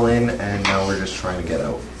we fell in, and now we're just trying to get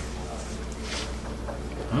out.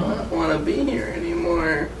 I don't want to be here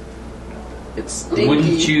anymore. It's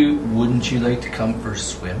stinky. Wouldn't you like to come for a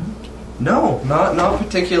swim? No, not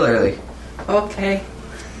particularly. Okay.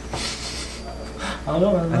 I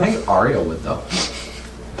don't know. I think Arya would though.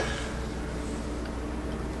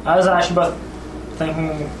 I was actually about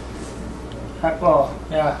thinking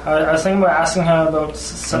I was thinking about asking her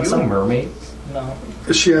about Are you a mermaid? No.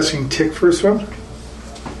 Is she asking Tick for a swim?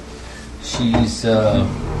 She's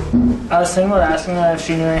I was thinking about asking her if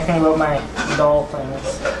she knew anything about my doll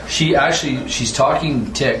plans. she's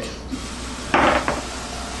talking Tick,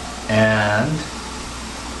 and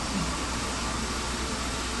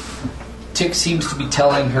Tick seems to be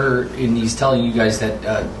telling her, and he's telling you guys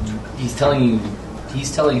that he's telling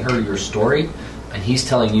her your story, and he's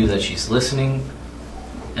telling you that she's listening,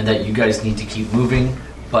 and that you guys need to keep moving,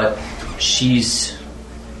 but she's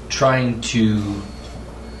trying to.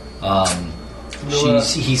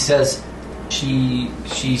 He says she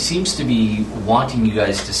seems to be wanting you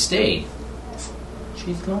guys to stay.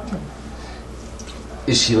 She's gone.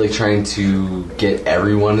 Is she like trying to get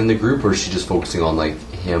everyone in the group, or is she just focusing on like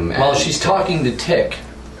him? Well, and she's talking to Tick,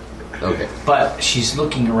 Okay. but she's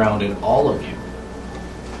looking around at all of you.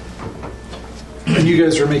 And you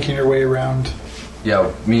guys are making your way around.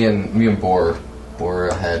 Yeah, me and Boar. Or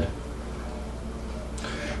ahead.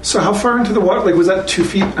 So how far into the water? Like, was that 2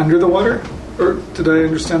 feet under the water? Or did I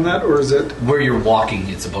understand that? Or is it... Where you're walking,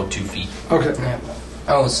 it's about 2 feet. Okay. Yeah.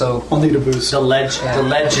 Oh, so I'll need a boost. The ledge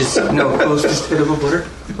is no closest bit of a butter.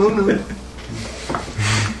 Oh no.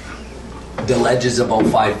 the ledge is about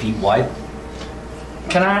 5 feet wide.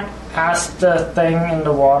 Can I ask the thing in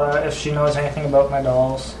the water if she knows anything about my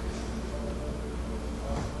dolls?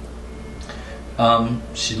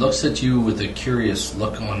 She looks at you with a curious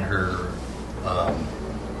look on her.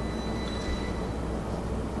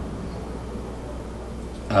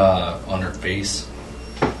 On her face,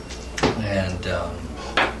 and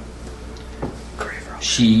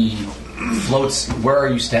she floats. Where are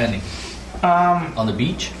you standing? On the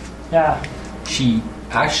beach. Yeah. She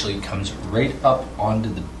actually comes right up onto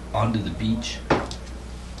the beach,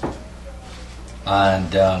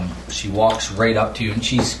 and she walks right up to you, and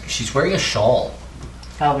she's wearing a shawl,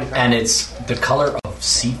 That'll be fine. and it's the color of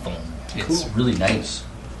sea foam. It's Cool. really nice.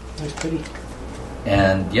 It's pretty.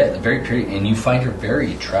 And yeah, very pretty, and you find her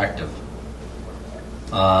very attractive.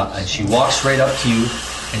 And she walks right up to you,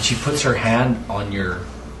 and she puts her hand on your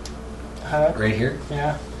right here,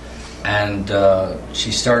 Yeah. and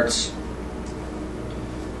she starts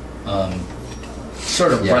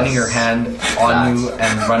sort of Yes. running her hand on you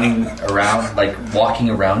and running around, like walking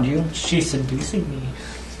around you. She's seducing me.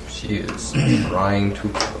 She is trying to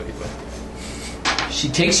kill you. She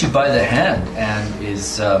takes you by the hand and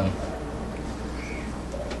is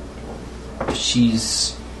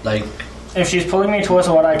she's like, If she's pulling me towards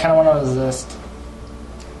the water, I kind of want to resist.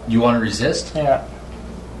 you want to resist? Yeah.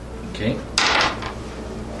 Okay.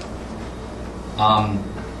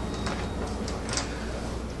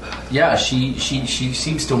 Yeah, she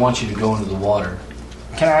seems to want you to go into the water.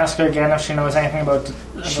 Can I ask her again if she knows anything about...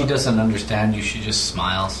 She doesn't understand you. She just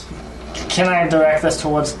smiles. Can I direct this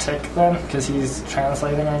towards Tick then? Because he's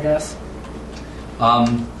translating, I guess.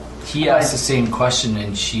 He asks the same question,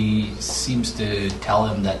 and she seems to tell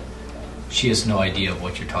him that she has no idea of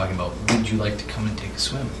what you're talking about. Would you like to come and take a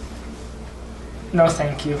swim? No,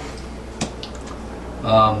 thank you.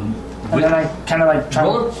 And With- then I kind of like try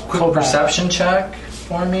roll a to quick pull back. perception check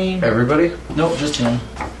for me. Everybody? Nope, just him.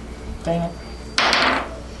 Dang it.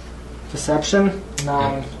 Perception?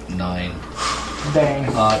 9. 9.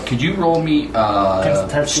 Dang. Could you roll me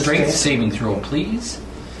Contested strength strength. saving throw, please?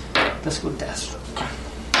 Let's go Deathstroke.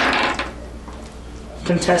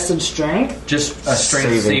 Contested strength? Just a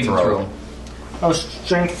strength saving throw. Oh,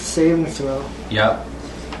 strength saving throw. Yep.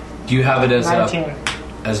 Do you have it as 19.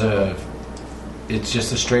 it's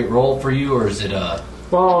just a straight roll for you, or is it a...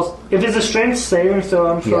 Well, if it's a strength saving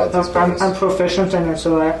throw, Yeah, it's a bonus. I'm proficient in it,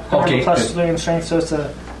 so I have Okay, a plus good. 3 in strength, so it's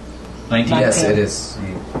a... 19? Yes, 19. it is.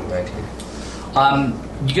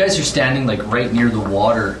 19. You guys are standing like right near the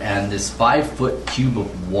water, and this 5-foot cube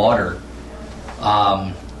of water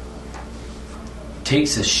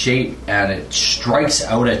takes a shape and it strikes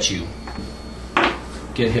out at you.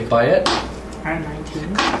 Get hit by it? I'm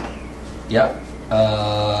 19. Yep.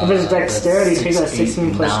 If it's dexterity, that's take that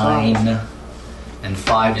 16 plus 9, and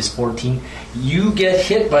 5 is 14. You get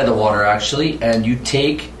hit by the water, actually, and you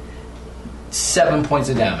take 7 points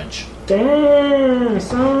of damage. Dang,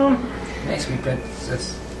 son. Nice wee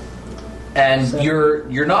princess. And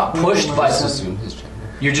you're not pushed by Just assume his gender.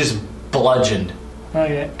 you're just bludgeoned.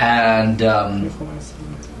 Okay. And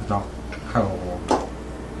No.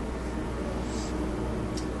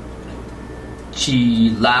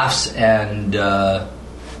 she laughs and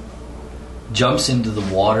jumps into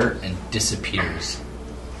the water and disappears.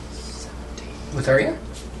 With Arya?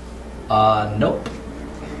 Nope.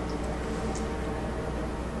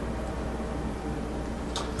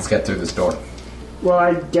 Let's get through this door. Will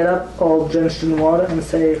I get up all drenched in water and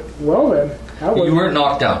say, well then, that was... You weren't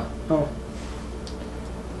knocked down. Oh.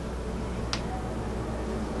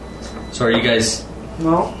 So are you guys...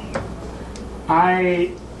 No.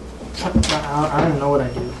 I don't know what I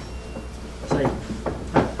do. It's like...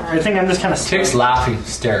 I think I'm just kind of Tick's laughing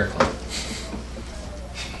hysterically.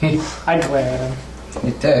 I glare at him.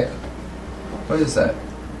 Hey, Dick. What is that?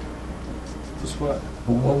 Just what?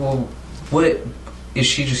 Whoa. What? Is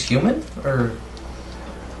she just human? Or.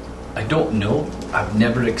 I don't know. I've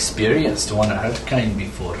never experienced one of her kind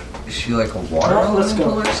before. Is she like a water Oh, let's go.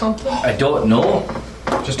 elemental or something? I don't know.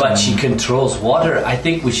 Just But she controls water. I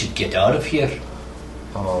think we should get out of here.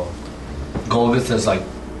 Oh. Golgotha's like,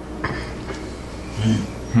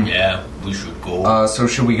 yeah, we should go. So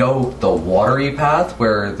should we go the watery path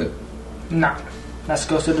where the. Nah. Let's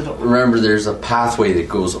go through the door. Remember, there's a pathway that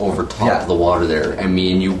goes over top Yeah. of the water there, and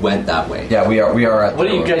me and you went that way. Yeah, we are at what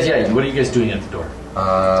the are you door. guys? Yeah, what are you guys doing at the door?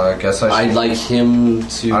 I guess I should. I'd like him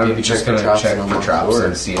to I'm maybe just check gonna for traps check and for unlock traps the door.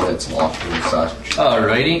 and see if it's locked and such.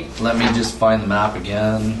 Alrighty, let me just find the map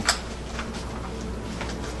again.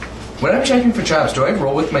 When I'm checking for traps, do I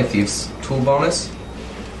roll with my thieves tool bonus?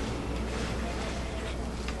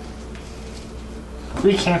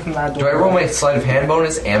 We came from that door. Do I roll my sleight of hand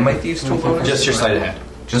bonus and my thieves tool bonus? Just your sleight of hand.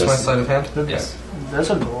 Just my sleight of hand? Yes. There's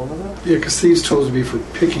a door over there. Yeah, because thieves' tools would be for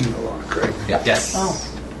picking the lock, right? Yeah. Yes. Oh.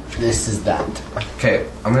 This is that. Okay,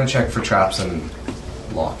 I'm gonna check for traps and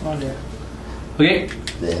lock. Oh dear. Okay.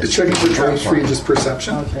 Is checking for traps for you just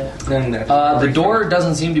perception? Okay. Then The door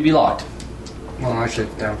doesn't seem to be locked. Well, I should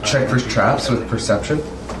Check for traps with perception.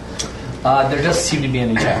 There doesn't seem to be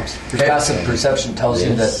any traps. Your passive perception tells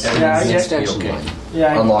you that Yeah, I everything seems to be Extension okay. line.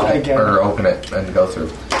 Yeah, Unlock I it get or open it and go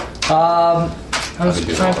through. I was Have a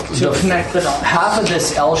good trying one. to connect the dots. Half of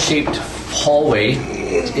this L-shaped hallway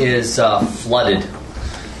is flooded.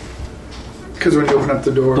 Because when you open up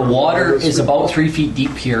the door, The water goes is through. about 3 feet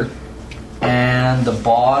deep here, and the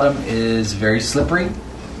bottom is very slippery.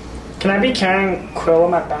 Can I be carrying Quill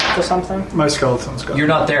on my back or something? My skeleton's gone. You're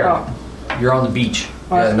not there. Oh. You're on the beach.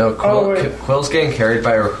 Yeah, no, Oh, wait. Quill's getting carried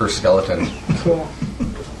by her skeleton. Cool.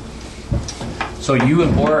 So you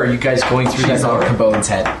and Bor, are you guys going through She's that on door? Cabone's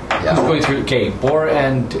head. Who's Yeah. going through? Okay, Bor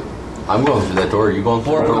and I'm going through that door. Are you going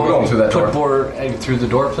through Bor, the door? We're going through that door. put Bor through the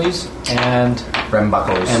door, please, and Rem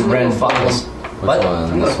buckles. Ren follows. Which What? I'm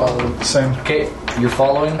one? gonna follow them. Same. Okay, you're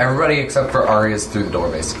following. Everybody except for Arya's through the door,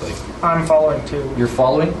 basically. I'm following too. You're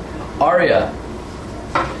following. Arya,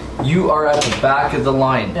 you are at the back of the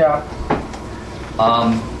line. Yeah.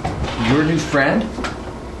 Your new friend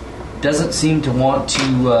doesn't seem to want to.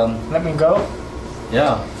 Let me go.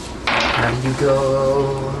 Yeah. How do you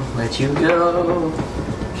go? Let you go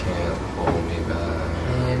Can't hold me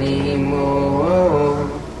back. anymore.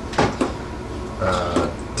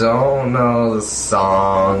 Don't know the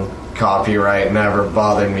song. Copyright never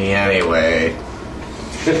bothered me anyway.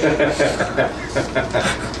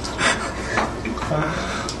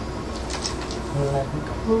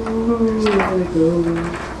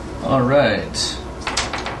 All right.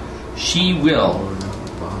 She will.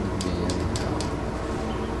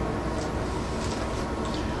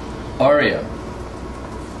 Arya,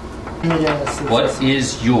 Yeah, let's see. what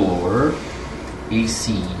is your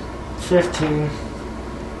AC? 15.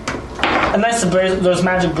 Unless those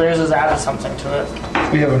magic bracers added something to it.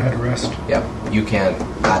 We haven't had a rest. Yep, you can't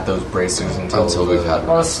add those bracers until We've had.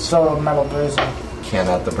 Well, it's still a metal bracer. Can't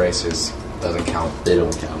add the bracers. Doesn't count. They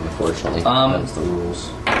don't count, unfortunately. That's the rules.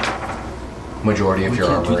 Majority of your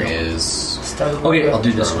can't do armor that. is. Still Okay, I'll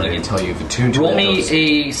do this one again. Until you've attuned to Roll it, me those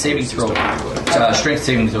a saving braces throw. don't do it. Strength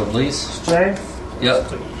saving throw, please. Strength.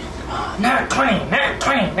 Yep. Nat 20, nat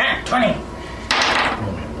 20, nat 20.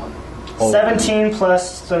 Oh. 17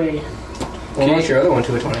 plus 3. Well, launch your other one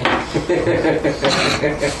to a 20.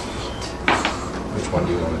 Which one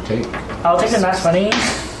do you want to take? I'll take the nat 20.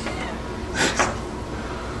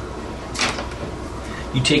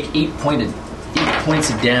 You take 8 points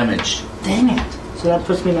of damage. Dang it. So that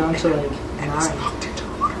puts me down to like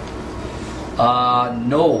 9.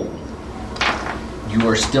 No. You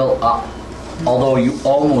are still up. Although you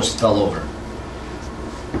almost fell over.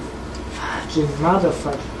 You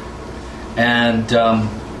motherfucker. And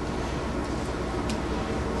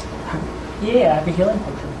Yeah, I have a healing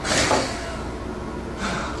potion.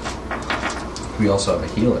 We also have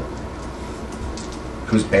a healer.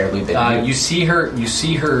 Who's barely been you see her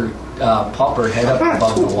pop her head up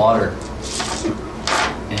above the water.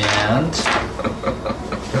 And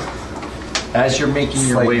as you're making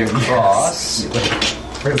your way across,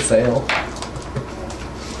 for sale.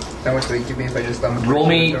 How much would it give me if I just dumped roll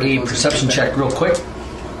me a perception check real quick.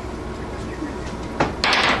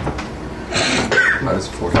 How does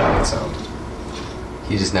 14 sound?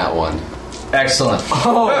 He just not one. Excellent.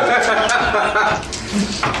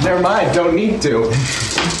 Never mind. Don't need to.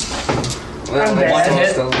 Well, I'm there's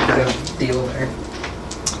dead. still a good deal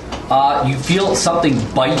there. You feel something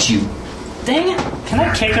bite you. Dang it! Can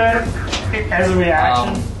I kick her as a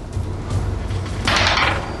reaction?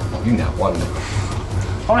 You not one.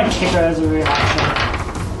 I want to kick her as a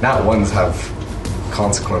reaction. Not ones have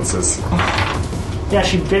consequences. Yeah,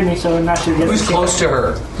 she bit me, so now she gets. Who's close to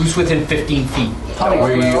her? Who's within 15 feet? Probably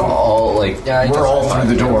We're Will. all like, Yeah, We're all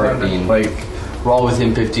through the door. 15. Like, we're all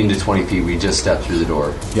within 15 to 20 feet. We just stepped through the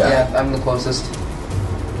door. Yeah, I'm the closest.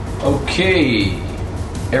 Okay.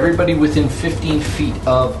 Everybody within 15 feet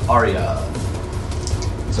of Arya.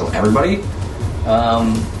 so everybody.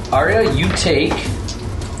 Arya, you take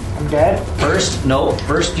I'm dead.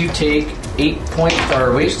 first you take 8 points,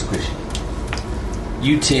 or wait,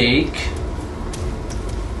 you take,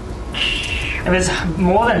 If it's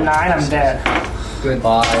more than 9, I'm dead. Good.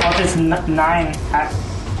 Or 5, if it's 9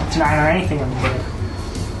 or anything, I'm dead.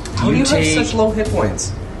 How do you have take- such low hit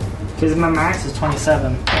points? Because my max is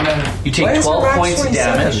 27. And then you Why take is 12 your max points of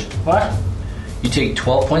 27? damage. what? You take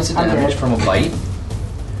 12 points of I'm damage dead. from a bite.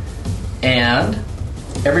 And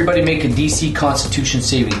everybody make a DC Constitution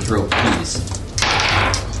saving throw, please.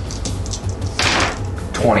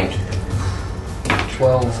 20.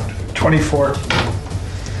 12. 24.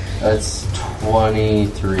 That's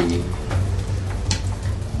 23.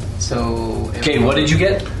 So. Okay, what did you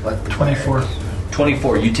get? 24.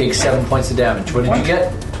 24. You take 7 points of damage. What did you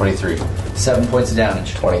get? 23. 7 points of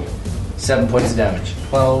damage. 20. 7 points of damage.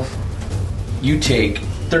 12. You take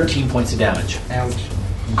 13 points of damage. Ouch.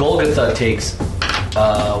 Golgotha takes.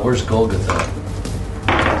 Where's Golgotha?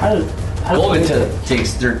 How does Golgotha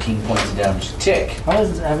takes 13 points of damage. Tick. How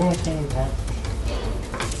does everyone think that?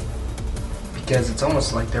 Because it's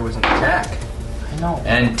almost like there was an attack. I know.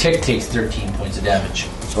 And Tick takes 13 points of damage.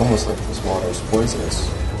 It's almost like this water is poisonous.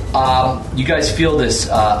 You guys feel this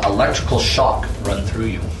electrical shock run through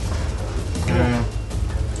you.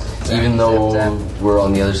 Even though Zap, we're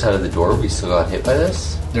on the other side of the door, we still got hit by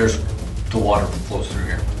this? There's the water flows through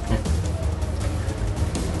here.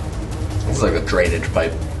 It's like a drainage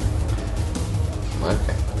pipe.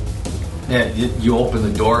 Okay. Yeah, you open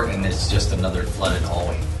the door and it's just another flooded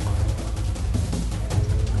hallway.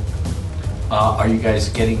 Are you guys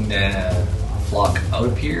getting the flock out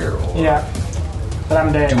of here? Or? Yeah. But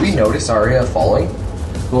I'm dead. Do we notice Arya falling?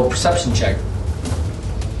 Well, perception check.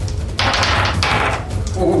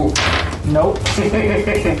 Ooh. Nope.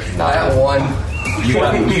 That one. You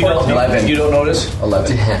don't 11. You don't notice.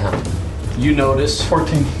 11. Damn. You notice.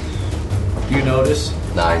 14. You notice.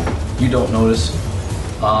 9. You don't notice.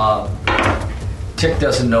 Tick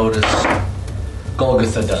doesn't notice.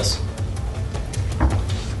 Golgotha does.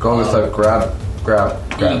 Golgotha, grab.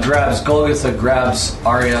 He grabs Golgotha, grabs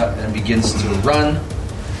Arya, and begins to run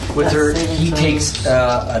with That's her. saving He throws. takes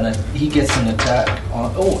he gets an attack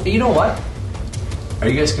on. Oh, you know what? Are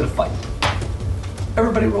you guys gonna fight?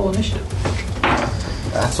 Everybody roll initiative.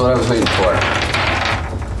 That's what I was waiting for.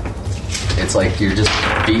 It's like you're just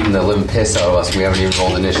beating the living piss out of us. We haven't even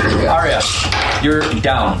rolled initiative yet. Arya, you're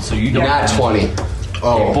down, so you don't. Not 20. Okay,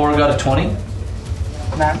 Oh. Bor got a 20.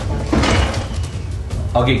 Not 20.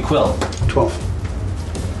 Okay, Quill, 12.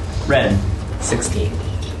 Ren, 16.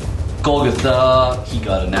 Golgotha, he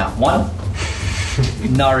got a nat 1.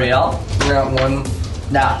 Nariel, Not one.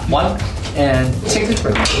 nat 1. And Tick.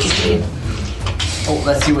 Oh,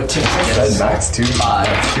 let's see what Tick gets. Max 2.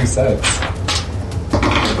 5. 2 cents.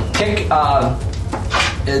 Tick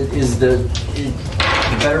is the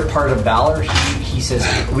better part of Valor. He says,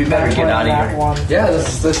 we better get out of here. One. Yeah,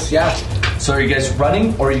 this, yeah. So are you guys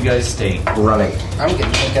running or are you guys staying? Running. I'm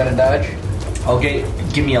getting kicked out of Dodge. Okay,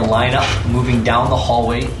 give me a lineup moving down the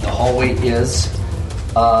hallway. The hallway is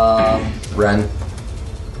Ren.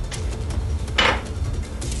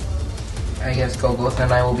 I guess Golgotha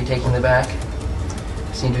and I will be taking the back.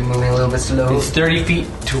 Seem to be moving a little bit slow. it's 30 feet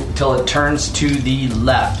till it turns to the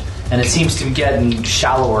left, and it seems to be getting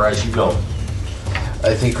shallower as you go.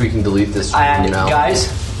 I think we can delete this from And now. guys,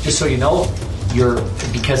 just so you know,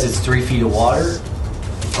 because it's 3 feet of water,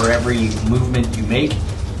 for every movement you make,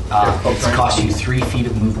 it's cost you 3 feet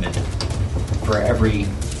of movement. For every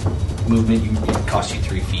movement, it costs you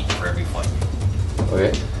 3 feet for every foot.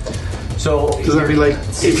 Okay. So Does that mean like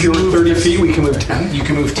if you're 30 feet, we can move 10? you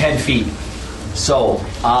can move 10 feet. So,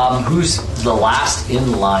 who's the last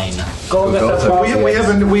in line? Golgotha.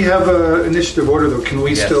 We have a initiative order though. Can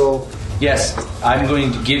we Yes. still? Yes, I'm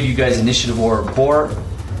going to give you guys initiative order. Bor,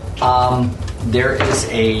 there is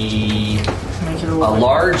Make it a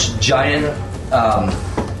large, giant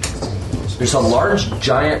There's a large,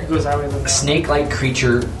 giant, It goes that way. Then snake-like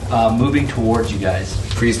creature moving towards you guys.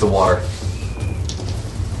 Freeze the water.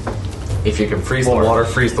 If you can freeze the water,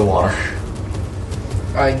 freeze the water.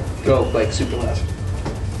 I go like super fast.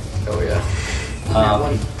 Oh yeah.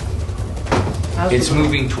 It's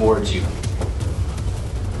moving towards you.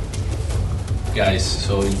 Guys,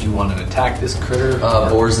 so do you want to attack this critter?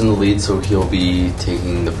 Boar's in the lead, so he'll be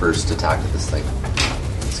taking the first attack at this thing.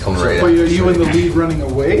 It's coming right Wait, at are you in the lead running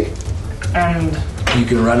away? and You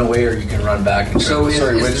can run away or you can run back. And So is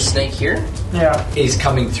the which snake here? yeah. is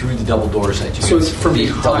coming through the double doors at you? So guys. it's from the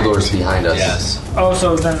behind. double doors behind us. Yes. Oh,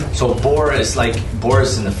 so then So Boar is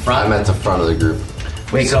in the front. I'm at the front of the group.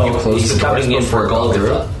 Wait, so can you close he's the doors coming in before for it got through?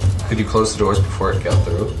 Golgotha. Could you close the doors before it got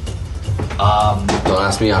through? Don't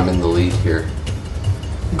ask me, I'm in the lead here.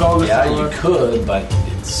 Golgotha Yeah, you could, but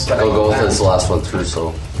it's Golgotha is the last one through,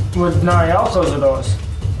 so would Nariel close the doors?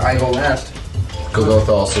 I go last.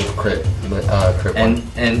 Golgotha also crit one.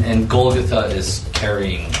 and Golgotha is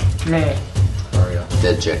carrying. Me.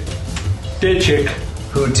 dead chick. Dead chick.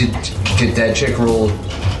 Who did Dead Chick roll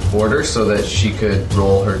order so that she could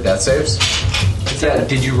roll her death saves? Yeah,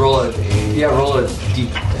 did you roll a? Yeah, roll a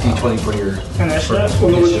d20 for your Initiative?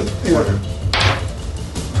 Well, no, initiative yeah. order.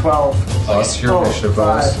 12. Plus your Oh, initiative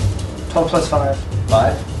bonus. 12 plus 5.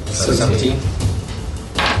 5? 17.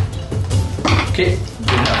 Okay,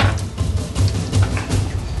 good enough.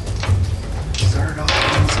 Start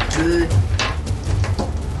off good.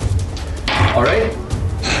 All right,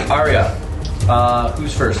 Arya.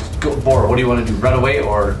 Who's first? Go, Bor, what do you want to do? Run away,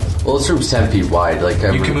 or Well, this room's 10 feet wide. Like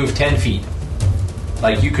you can move 10 feet?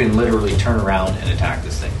 Like you can literally turn around and attack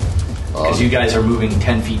this thing because you guys are moving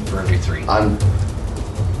 10 feet for every 3. I'm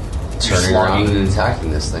turning around slogging. and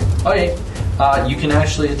attacking this thing. Okay, you can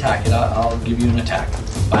actually attack it. I'll give you an attack.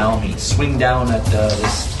 By all means, swing down at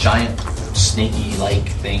this giant snaky-like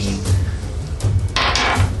thing.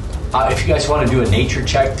 If you guys want to do a nature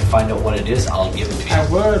check to find out what it is, I'll give it to you. I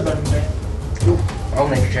would, but I'll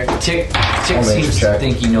nature check. Tick nature seems to check.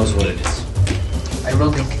 think he knows what it is. I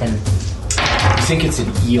rolled a 10. You think it's an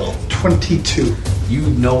eel. 22. You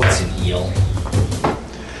know it's an eel.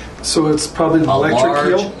 So it's probably an A electric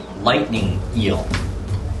large eel. lightning eel.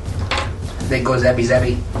 They go zappy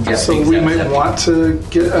zappy. Yeah, So big we zap, might zap. want to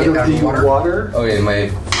get out Get of out of the water. water. Okay, my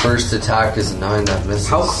first attack is a 9 that misses.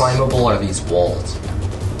 How climbable are these walls?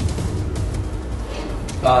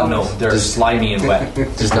 No, they're slimy and wet.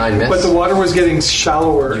 Does 9 miss? But the water was getting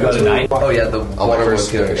shallower. You got as a we 9? walked. Oh yeah, the I'll water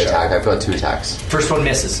first was getting attack. I've got 2 attacks. First one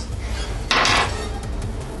misses.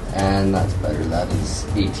 And that's better. That is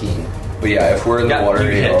 18. But yeah, if we're in the Yeah, water,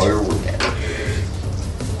 you hit. we're dead.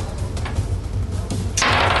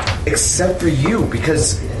 Except for you,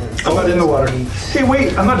 because I'm not in the water. Hey,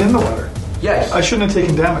 wait! I'm not in the water. yeah, I shouldn't have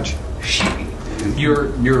taken damage,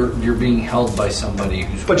 You're being held by somebody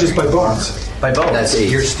who's. but just by bones. by bones. That's 8.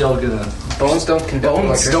 You're still gonna. Bones don't conduct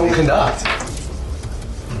Bones electricity. don't conduct.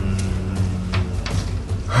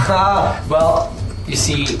 Well, you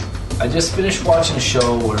see, I just finished watching a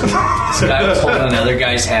show where this guy was holding another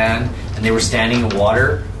guy's hand, and they were standing in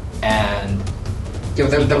water, and Yeah,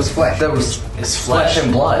 that was flesh. That was his flesh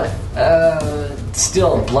and blood.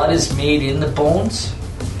 Still, blood is made in the bones.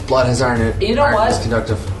 Blood has iron. You know iron what? is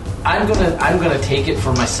conductive. I'm gonna take it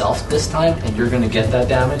for myself this time, and you're gonna get that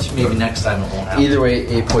damage. Maybe next time it won't happen. Either way,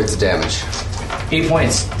 8 points of damage. 8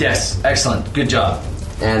 points. Yes, excellent. Good job.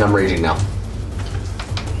 And I'm raging now.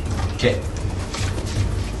 Okay.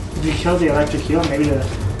 if you kill the electric eel, maybe the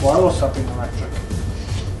water will stop being electric.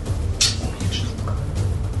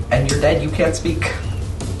 And you're dead. You can't speak.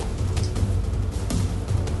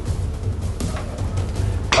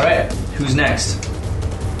 All right. Who's next?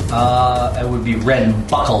 It would be Ren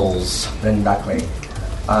Buckles. Then that way.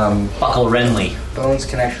 Buckle Renly. Bones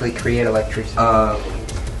can actually create electricity.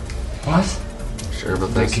 What? Sure, but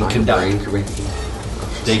They that's can not conduct. brain can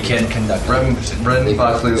make- They can conduct. Ren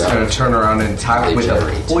Buckley's going to turn around and attack They with a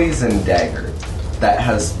generate. poison dagger that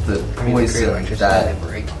has the I mean, they create poison electricity, that. they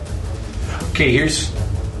break. Okay, here's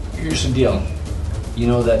the deal. You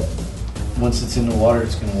know that once it's in the water,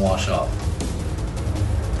 it's going to wash off.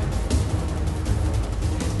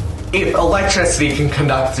 If electricity can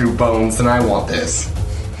conduct through bones, then I want this.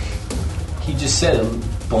 He just said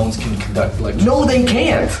bones can conduct electricity. No, they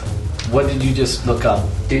can't. What did you just look up?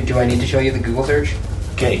 Do I need to show you the Google search?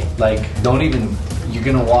 Okay, like don't even. You're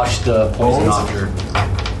going to wash the poison Bones? off your.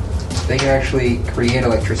 They can actually create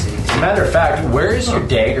electricity. As a matter of fact, where is your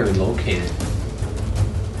dagger located?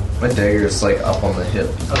 My dagger is like up on the hip.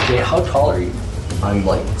 Okay, how tall are you? I'm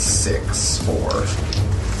like 6'4".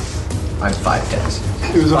 I'm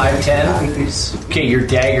 5'10". It was 5'10". Okay, your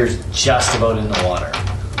dagger's just about in the water.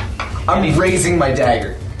 I'm raising my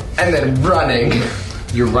dagger and then running.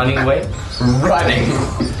 You're running away? Running.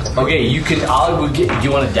 Okay, you can. Do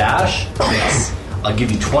you want to dash? Yes. I'll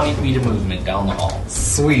give you 20 feet of movement down the hall.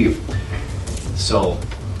 Sweet. So,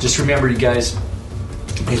 just remember, you guys,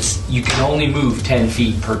 you can only move 10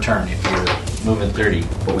 feet per turn if you're moving 30.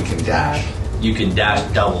 But we can dash. You can dash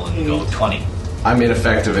double and go 20. I'm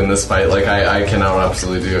ineffective in this fight. Like, I cannot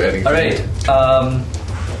absolutely do anything. All right.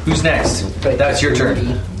 Who's next? That's your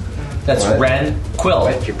turn. That's What? Ren. Quill.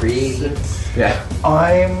 Wet your creations. Yeah.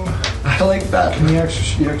 I like that. Can you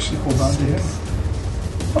actually hold on to him?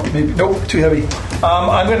 Oh, maybe. Nope, too heavy.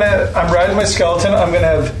 I'm riding my skeleton. I'm gonna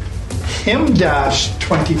have him dash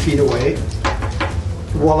 20 feet away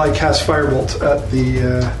while I cast Firebolt at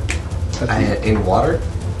the. In water?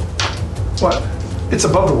 What? It's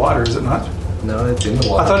above the water, is it not? No, it's in the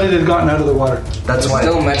water. I thought it had gotten out of the water. That's It's why.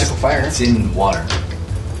 still magical fire. It's in water.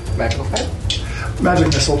 Magical fire. Magic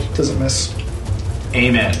missile doesn't miss.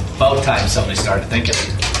 Amen. About time somebody started thinking.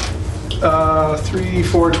 3,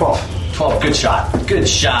 4, 12. 12. Good shot. Good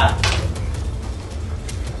shot.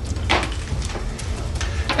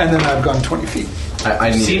 And then I've gone 20 feet. I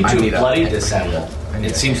need. Seem I to need have bloodied a, this animal. need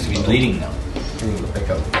It a seems to be bleeding now. I need like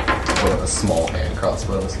one of the small hand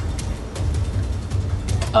crossbows.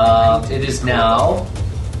 It is now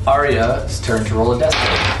Arya's turn to roll a death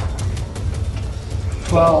save.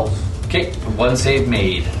 12. Okay, one save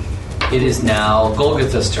made. It is now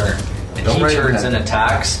Golgotha's turn. And Don't he write turns that. and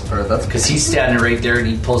attacks. Or that's Because he's standing right there and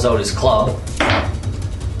he pulls out his club.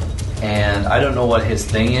 And I don't know what his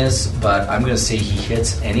thing is, but I'm going to say he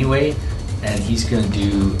hits anyway. And he's going to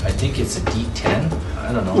do, I think it's a D10.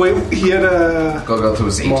 I don't know. Wait, he had a Golgotha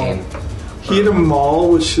was 18. he had a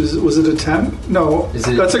maul, which was it a 10? No, Is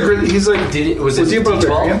it- that's a great. He's like. Did it, was he it a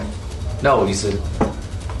barbarian? D12? No, he's a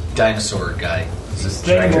dinosaur guy. Is this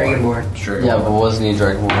Dragonborn. Sure. Yeah, but wasn't he a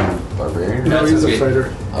Dragonborn barbarian? No, That's he's okay. a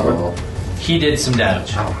fighter. Oh, He did some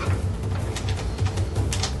damage.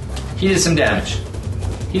 He did some damage.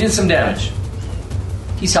 He did some damage.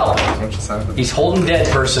 He's helping. What just happened? He's holding dead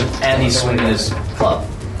person and he's swinging his club.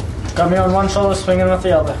 Got me on one shoulder, swinging with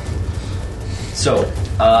the other. So,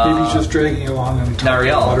 Maybe he's just dragging you along on top of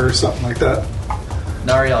Nariel. water or something like that.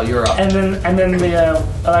 Nariel, you're up. And then the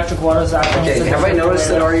electric water is acting. Okay, as a have I noticed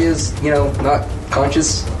that defibrillator. Arya's, not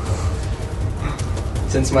conscious?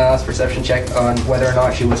 Since my last perception check on whether or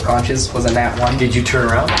not she was conscious was a nat 1. Did you turn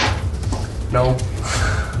around? No.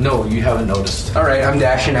 No, you haven't noticed. Alright, I'm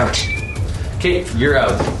dashing out. Okay, you're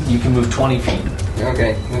out. You can move 20 feet.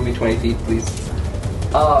 Okay, move me 20 feet, please.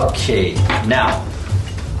 Okay, now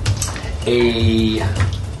a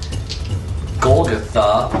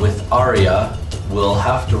Golgotha with Arya will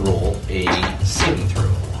have to roll a saving throw,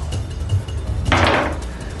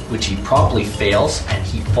 which he promptly fails, and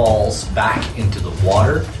he falls back into the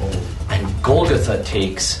water. And Golgotha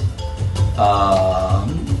takes.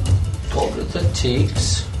 Golgotha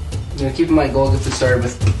takes. Keep in mind, Golgotha started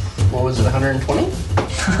with, what was it, 120?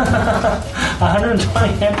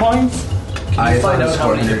 120 hit points. I thought find it was out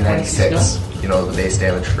how many hit points he's 496. You know, the base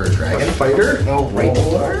damage for a A dragon. fighter? No, right.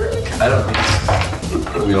 I don't think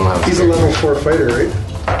so. we don't have. He's a level 4 fighter, right?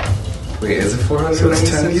 Wait, is it So 496?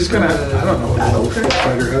 it's 10. He's gonna. I don't know what a level 4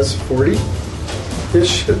 fighter has.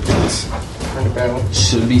 40-ish hit points. Turn to battle.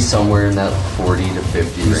 Should be somewhere in that 40 to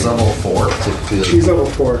 50 He's range. level 4. Typically, He's level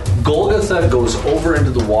 4. Golgotha goes over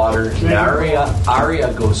into the water. And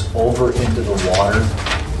Arya goes over into the water.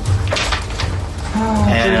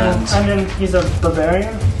 And And then he's a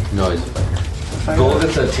barbarian. no, he's a fighter. Fighter.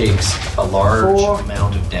 Golgotha takes a large 4.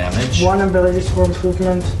 amount of damage. 1 ability score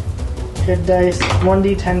improvement. Hit dice.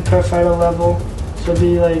 1d10 per fighter level. So it'd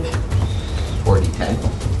be like 40-10.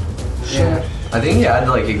 sure. I think he had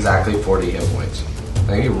like exactly 40 hit points. I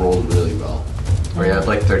think he rolled really well. Or he had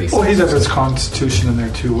like 36. Well, he's have his constitution in there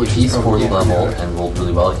too, which If is he's probably 4th level yeah. and rolled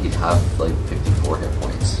really well, he'd have like 54 hit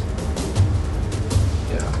points.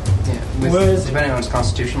 Yeah. Yeah, with, Where is- depending on his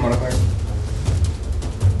constitution modifier.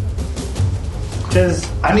 Because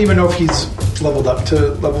I don't even know if he's leveled up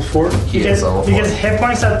to level 4. He is level 4. because hit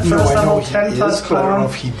points at No, first I know level he 10 is, plus but I don't know con.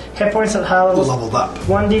 if he Hit points at high levels leveled up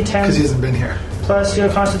 1d10 because he hasn't been here. plus your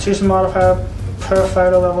constitution modifier per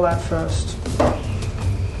fighter level at first.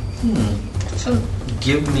 So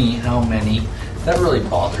give me how many. That really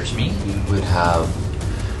bothers me. He would have.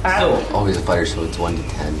 So, Oh, he's a fighter, so it's 1 to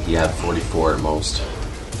 10. He had 44 at most.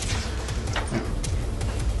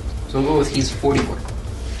 So we'll go with he's 44.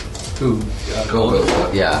 who? Golgotha.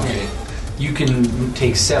 Yeah. Okay. You can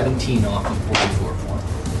take 17 off of 44 for him.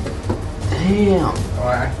 Damn. Oh,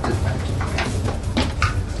 I have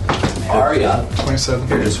to. Arya 27.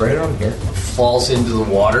 Here, just write it on here. falls into the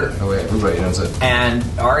water. Oh wait, everybody knows it. And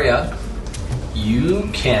Arya, you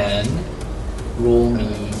can roll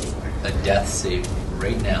me a death save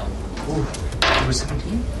right now. Number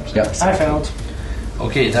 17? Yep. I failed.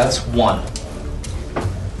 Okay, that's 1.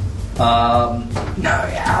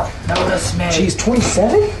 Notice me. Jeez,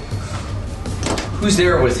 27? Who's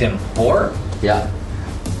there with him? Or Yeah.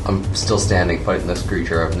 I'm still standing fighting this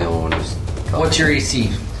creature. I've no one who's. what's your AC?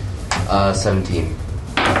 17.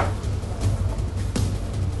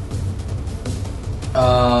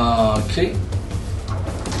 Okay.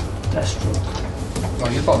 That's true. Oh,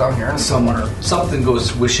 you fall down here. Something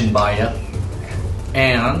goes wishing by you,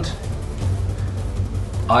 and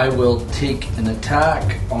I will take an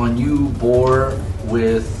attack on you, Boar,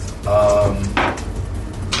 with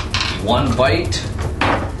 1 bite.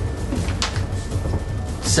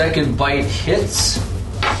 Second bite hits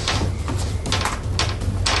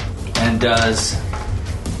and does.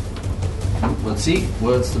 Let's see,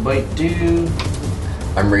 what's the bite do?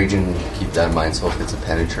 I'm raging. Keep that in mind. So if it's a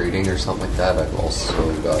penetrating or something like that, I've also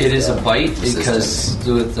got. It is a bite resistance. because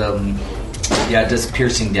with it does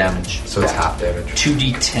piercing damage. So it's half damage.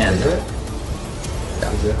 2d10. Is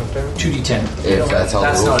it half damage? 2d10. If that's how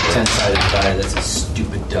That's the not rules a go. 10-sided die. That's a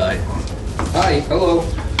stupid die. Hi, hello.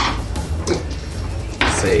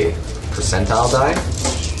 Say percentile die.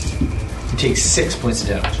 He takes 6 points of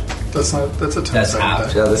damage. That's a 10. That's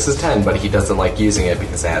half. Yeah, this is 10, but he doesn't like using it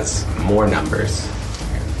because it has more numbers.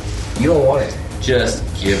 You don't want it. Just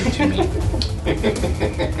give it to me.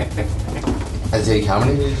 I take how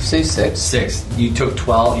many did you say? 6? 6. You took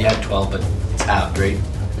 12. You had 12, but it's halved, right?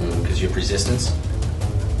 Because you have resistance.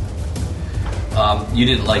 You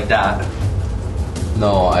didn't like that.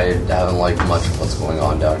 No, I haven't liked much of what's going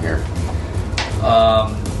on down here. I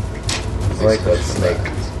like that snake.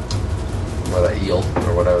 Or that eel,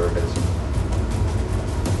 or whatever it is.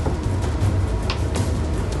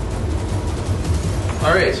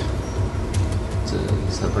 All right. So,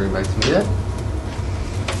 does that bring it back to me yet?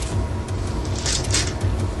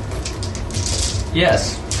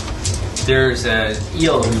 Yes. There's an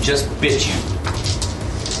eel who just bit you.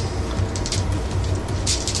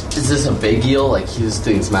 Is this a big eel? Like, this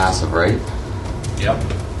thing's massive, right? Yep.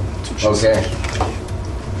 Okay.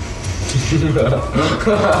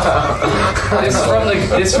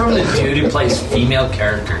 This from the dude who plays female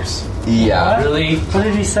characters. Yeah. Really? What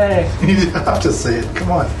did he say? You have to say it.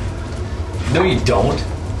 Come on. No, you don't.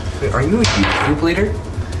 Wait, are you a youth group leader?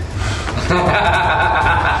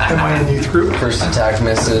 Am I in youth group? First attack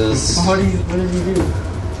misses. What did he do?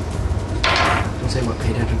 Don't say what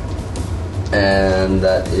paid attention. And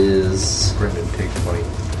that is Brendan, take 20.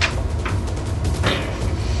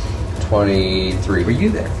 23. Were you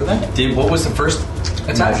there for that? What was the first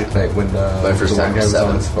attack? Magic night when My first the one attack guy was was on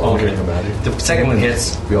 7. his phone Okay. doing the magic. The second one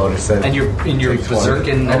hits, We all just said. and you're in your take 20.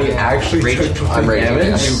 berserking. And he actually rage, took 20 I'm raging, damage.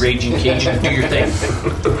 yes. you raging Cajun. Do your thing.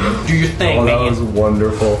 Do your thing, Oh, that man. was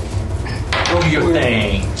wonderful. Do your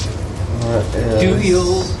thing. Do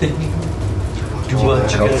your thing. Do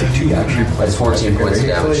what you gotta do. Actually, That's 14 points of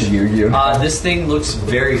damage. This thing looks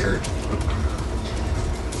very hurt.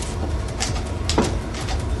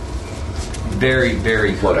 Very,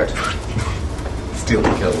 very hurt. Steal the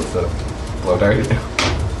kill with the blow dart.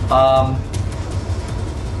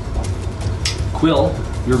 Quill,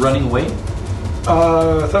 you're running away?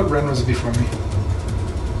 I thought Ren was before me.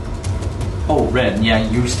 Oh, Ren, yeah,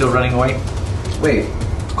 you still running away? Wait,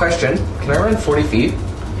 question. Can I run 40 feet?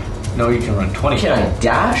 No, you can run 20. Can I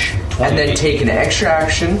dash 20 and then feet. take an extra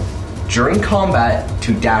action during combat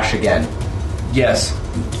to dash again? Yes.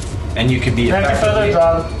 And you can be I have to further effectively.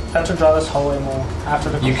 draw. I have to draw this hallway more after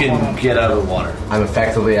the You can corner. get out of the water. I'm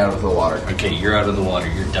effectively out of the water. Okay, you're out of the water.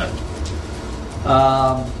 You're done.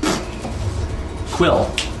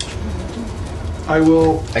 Quill, I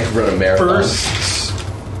will I could run a marathon. first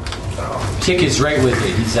Kick is right with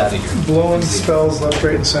it. He's out of here. blow in spells left,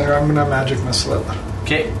 right, and center. I'm gonna magic missile it.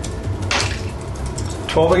 Okay.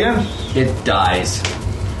 12 again. it dies.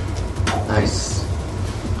 Nice.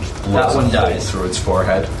 That one dies. Through its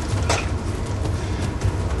forehead.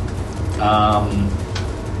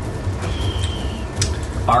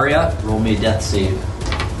 Arya, roll me a death save.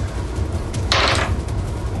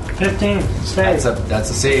 15. Stay. That's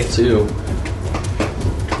a save. 2.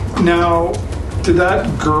 Now, did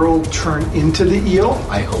that girl turn into the eel?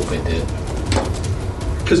 I hope it did.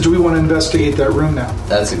 Because do we want to investigate that room now?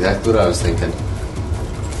 That's exactly what I was thinking.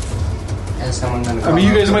 Is someone gonna I mean,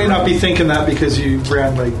 you guys might not be thinking that because you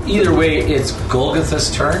ran like. Either way, it's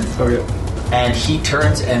Golgotha's turn, Oh yeah. and he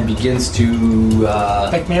turns and begins to.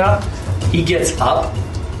 Pick me up. He gets up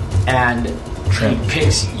and he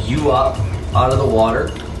picks you up out of the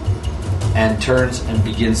water and turns and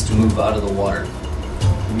begins to move out of the water.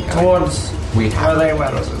 Towards We where have they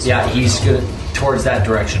went. Yeah, he's good towards that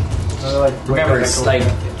direction. Remember, it's like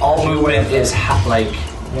all movement is like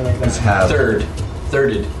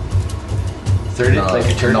thirded, No, like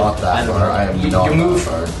a turn. not that I don't far. know. I am you, not you that move.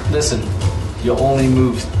 far. Listen, you only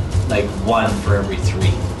move like one for every 3.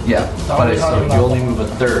 Yeah, but it's So you only move a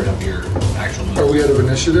third of your actual Are movement. we out of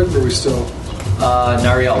initiative? Or are we still?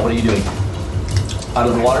 Nariel, what are you doing? Out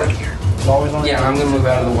of the water? Yeah, I'm gonna move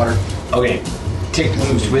out of the water. Okay. Tick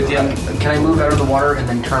moves with you. Can I move out of the water and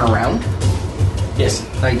then turn around? Yes.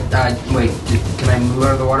 Like, wait, can I move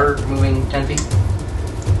out of the water moving 10 feet?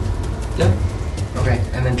 Yeah. Okay,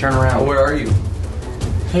 and then turn around. Oh, where are you?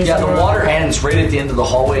 Yeah, the water ends right at the end of the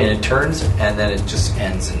hallway and it turns and then it just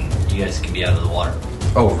ends and you guys can be out of the water.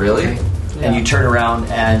 Oh, really? Okay. And you turn around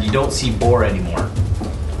and you don't see Boar anymore.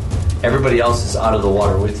 Everybody else is out of the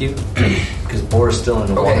water with you because Boar is still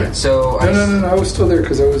in the Okay, water. so No. I was still there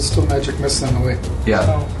because I was still magic missing on the way.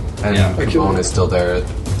 Yeah. And Yeah. Cabone is still there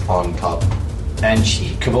on top. And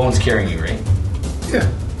Kavone's carrying you, right? Yeah,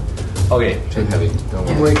 Okay. Too heavy.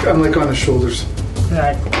 Don't worry. I'm like on his shoulders.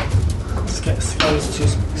 Yeah. Skeleton's too.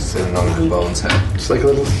 Sitting on Cabone's head. It's like a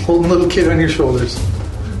little holding a little kid on your shoulders.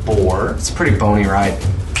 Boar. It's a pretty bony ride.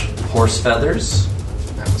 Horse feathers.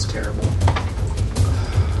 that was terrible.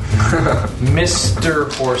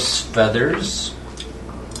 Mr. Horse Feathers.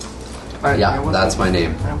 I Yeah, wasn't- that's my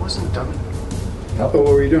name. I wasn't done. Oh, what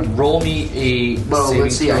were you doing? Roll me a Well, saving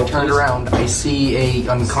let's see. I throw, turned please. around. I see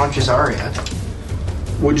a unconscious Arya.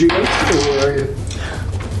 Would you like to? Or where are you?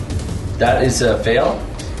 That is a fail.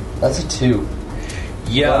 That's a 2. What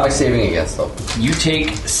am Yeah. I saving against though? You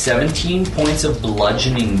take 17 points of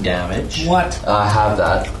bludgeoning damage. What? I have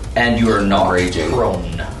that. And you are not Raging.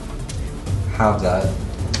 prone. Have that.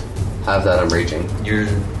 Have that. I'm raging. You're.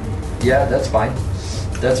 Yeah, that's fine.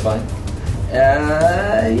 That's fine.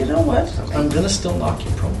 You know what? I'm gonna still knock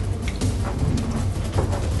you prone.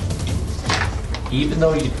 Even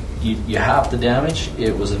though you have the damage,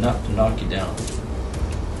 it was enough to knock you down.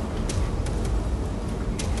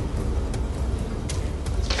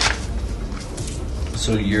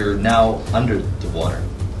 So you're now under the water.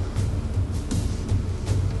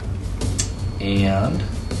 And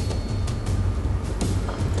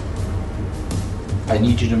I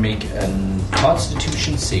need you to make a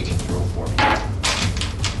Constitution saving throw for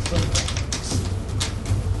me.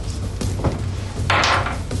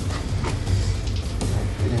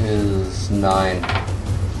 It is 9.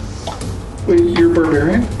 Wait, you're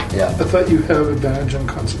barbarian? Yeah. I thought you have advantage on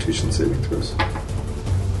Constitution saving throws.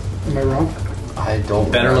 Am I wrong? I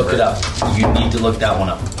don't. Better look it up. You need to look that one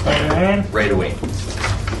up Man. right away.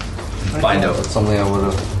 Find out. That's something I would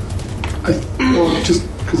have. Well, just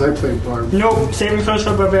because I played barb. Nope. Saving throws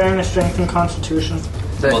for barbarian is strength and constitution.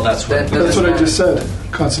 Well, that's what- That's what I just said.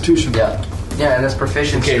 Constitution. Yeah. Yeah, and that's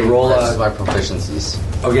proficiency. Okay, roll This is a. my proficiencies.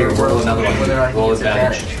 Okay, roll another one. Whether or not he Roll gets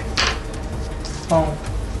advantage. Oh.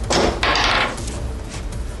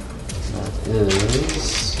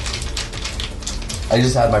 Is. I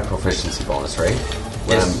just had my proficiency bonus, right?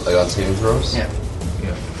 When Yes. I got saving throws? Yeah.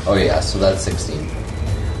 Oh, yeah, so that's 16.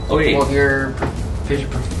 Okay. Well, your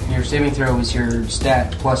saving throw is your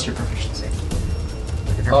stat plus your proficiency.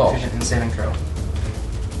 If you're Oh. proficient in saving throw.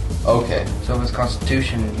 Okay, So if it's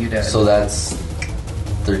Constitution, you'd add. so that's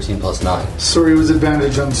 13 plus 9. Sorry, it was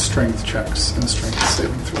advantage on strength checks and strength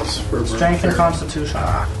saving throws for a Strength and barbarian. constitution.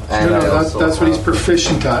 And No, I that's also what he's have-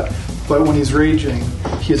 proficient at. But when he's raging,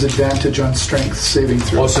 he has advantage on strength saving Oh,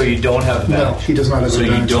 throws. so you don't have No, advantage? he does not have So you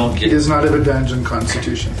advantage. don't He get. does not have advantage on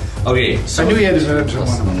Constitution. Okay, so I knew he had advantage on Plus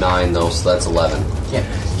one of them. 9, though, so that's 11. Yeah.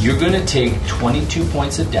 you're going to take 22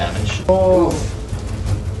 points of damage, Oh.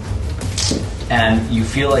 and you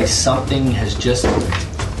feel like something has just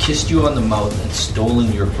kissed you on the mouth and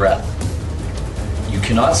stolen your breath. You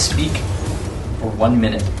cannot speak for 1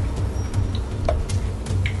 minute.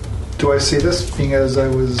 Do I see this, being as I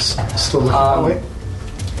was still looking that way?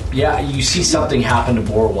 Yeah, you see something happen to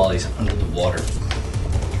Bor while he's under the water.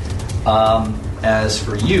 As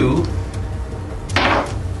for you,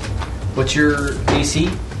 what's your AC?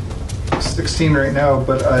 16 right now,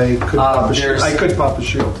 but I could pop a shield. there's- I could pop a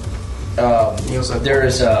shield. You also have There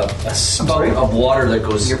is a spout sorry? of water that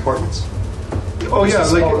goes. your portents. Oh yeah,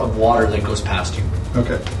 there's a like spout of water that goes past you.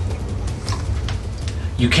 okay.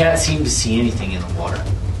 You can't seem to see anything in the water.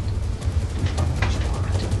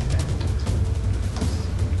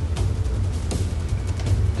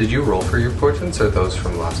 Did you roll for your portents or those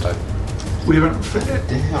from last time? We haven't.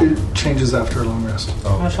 It changes after a long rest.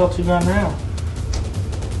 How much health you got now?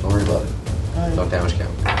 Don't worry about it. No damage count.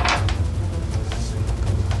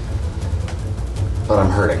 But I'm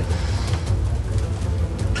hurting.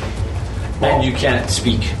 And you can't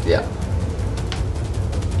speak. Yeah.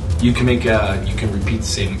 You can repeat the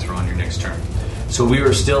saving throw on your next turn. So we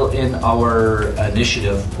were still in our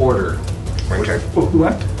initiative order. My turn. Oh, who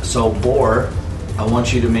went? So Boar, I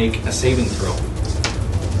want you to make a saving throw.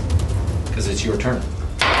 Because it's your turn.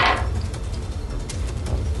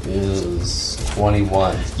 Is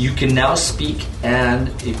 21. You can now speak, and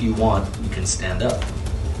if you want, you can stand up.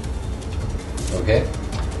 Okay.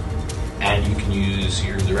 And you can use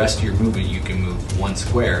the rest of your movement. You can move 1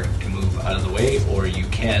 square to move out of the way, or you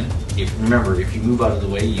can, if you move out of the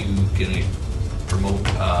way, you can promote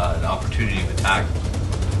an opportunity of attack.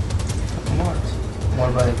 What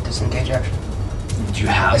about a disengage action? Do you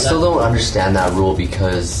have I that? still don't understand that rule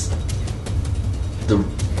because the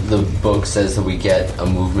book says that we get a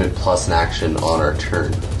movement plus an action on our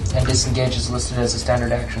turn. And disengage is listed as a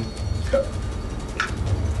standard action.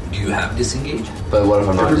 Do you have disengage? But what if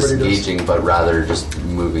I'm not Everybody does. disengaging, but rather just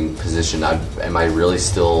moving position? Am I really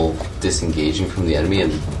still disengaging from the enemy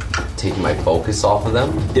and taking my focus off of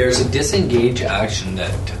them? There's a disengage action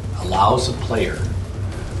that allows a player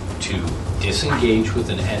to disengage with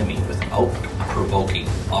an enemy without provoking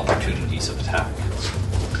opportunities of attack.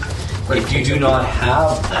 If you do not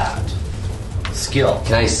have that skill,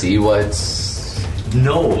 Can I see what's...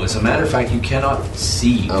 no, as a matter of fact, you cannot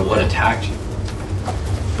see Okay. what attacked you.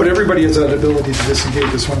 But everybody has that ability to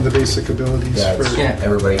disengage. It's one of the basic abilities. Yeah, for,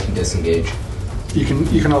 everybody can disengage. You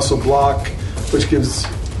can also block, which gives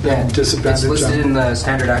them disadvantage. It's listed on- in the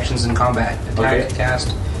standard actions in combat. Attack, Okay.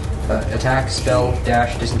 cast, attack, spell,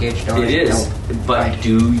 dash, disengage, dodge. It is, no. but Right.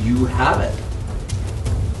 do you have it?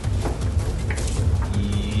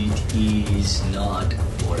 It is not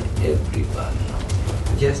for everyone.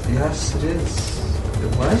 Yes, it is.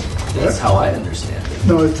 What? That's how I understand it.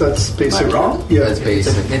 No, that's basic. Am I wrong? Yeah, That's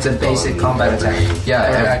basic. It's a basic combat attack.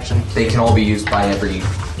 Yeah, Or action. They can all be used by every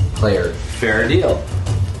player. Fair deal.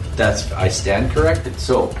 I stand corrected.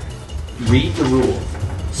 So, read the rule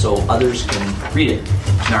so others can read it.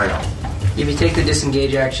 Mario. If you take the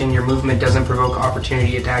disengage action, your movement doesn't provoke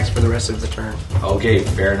opportunity attacks for the rest of the turn. Okay,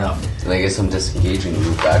 fair enough. And I guess I'm disengaging and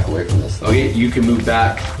move back away from this. Okay, you can move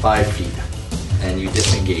back 5 feet and you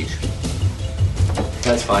disengage.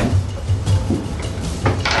 That's fine.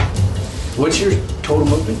 What's your total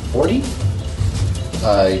movement? 40?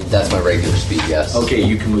 That's my regular speed, yes. Okay,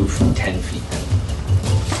 you can move 10 feet then.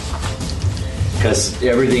 Because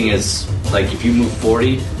everything is, like, if you move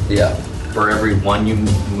 40, Yeah. for every one you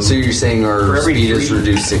move. So you're saying For our every speed is 3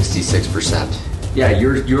 reduced 66%. Yeah,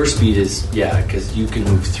 your speed is, yeah, because you can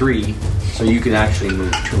move 3, so you can actually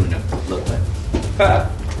move 2 in a little bit.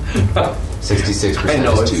 66% I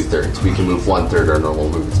know, is it's- 2/3. We can move 1/3 our normal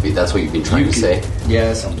movement speed. That's what you've been trying You to can- say.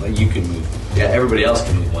 Yeah, something like you can move. Yeah, everybody else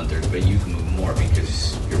can move 1/3, but you can move more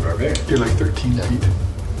because you're barbarian. You're like 13 Yeah. feet.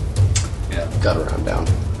 Yeah. Got to round down.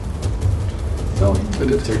 No, you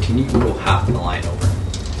can 13. You can go half the line over.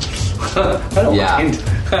 I don't Yeah, mind.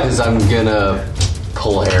 because I'm gonna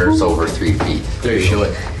pull hairs over 3 feet. There you go.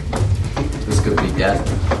 This could be death.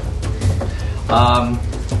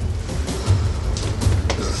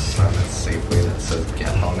 This is not a safe way that says get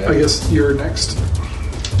on it. I guess you're next.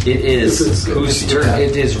 It is If it's- whose if turn?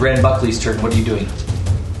 it's- It is Red Buckley's turn. What are you doing?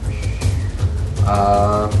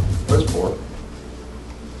 Where's Bor?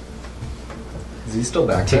 Is he still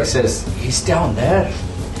back Tick there? says he's down there.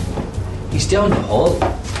 He's down the hole.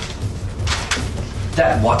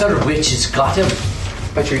 That water witch has got him.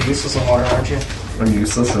 But you're useless in water, aren't you? I'm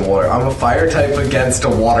useless in water. I'm a fire type against a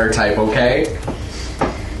water type, okay?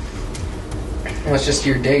 Well, it's just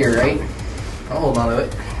your dagger, right? I'll hold on to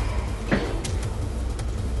it.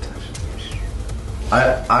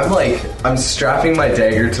 I'm strapping my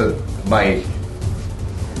dagger to my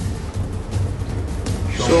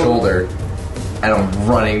shoulder, and I'm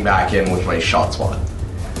running back in with my shot swat.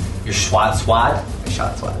 Your swat. My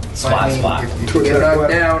shot swat. Swat. If you get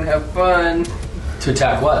knocked down, have fun. To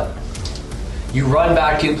attack what? You run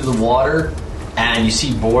back into the water, and you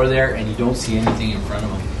see Boar there, and you don't see anything in front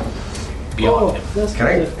of him. Beyond him. Can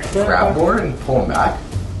I grab Bor and pull him back?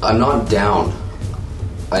 I'm not down.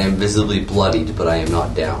 I am visibly bloodied, but I am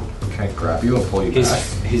not down. Can I grab you and pull you back?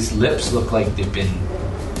 His lips look like they've been.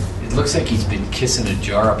 It looks like he's been kissing a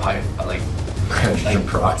jar of pipe, like Hydrogen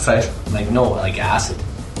peroxide. like acid.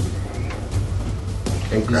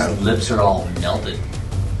 And grab His lips are all melted.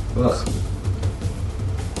 Ugh.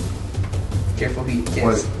 Careful who you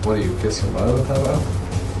What, kiss. what do you kiss your mother with that mouth?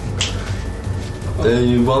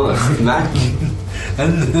 You want to smack?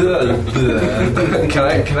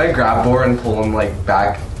 Can I grab Bor and pull him like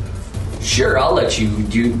back? Sure, I'll let you.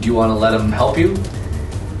 Do you want to let him help you?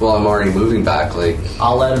 Well, I'm already moving back. Like,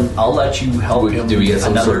 I'll let you help him. do we get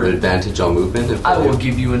some another, sort of advantage on movement? If I will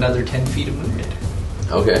give you another 10 feet of movement.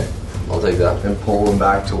 Okay, I'll take that. And pull him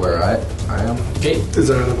back to where I am. Okay. Is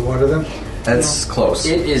that out of the water then? That's close.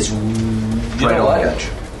 It is right know on what? the edge.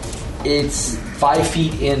 It's 5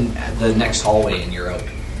 feet in the next hallway, and you're out.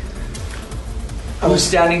 Who's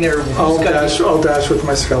standing there? I'll Who's got- I'll dash with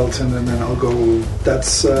my skeleton, and then I'll go.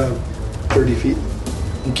 That's 30 feet.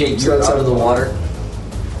 Okay, So you're that's out of the water.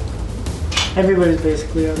 Everybody's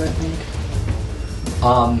basically out, I think.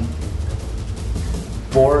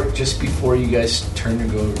 Just before you guys turn to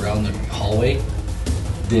go around the hallway,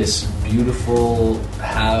 this beautiful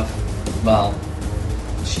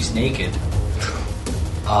she's naked.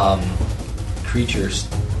 Creature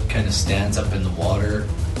kind of stands up in the water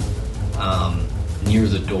near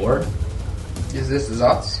the door. Is this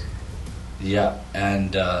Zotz? Yeah,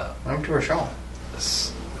 and I'm to her shawl.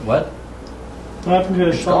 what? What happened to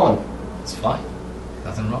the shawl? It's fine.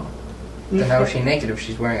 Nothing wrong. Then how is she naked if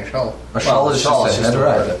she's wearing a shawl? A shawl the is shawl just is a head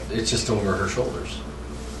over. wrap. It's just over her shoulders.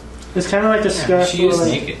 It's kind of like a scarf. She is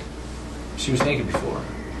like, naked. She was naked before.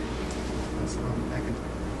 That's not naked.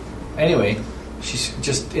 Anyway, she's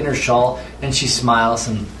just in her shawl, and she smiles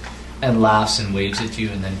and laughs and waves at you,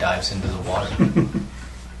 and then dives into the water.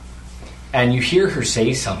 And you hear her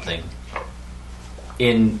say something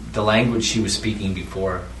in the language she was speaking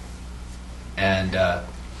before, and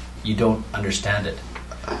you don't understand it.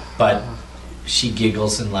 But she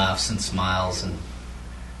giggles and laughs and smiles and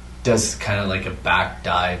does kind of like a back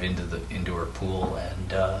dive into her pool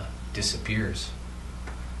and disappears.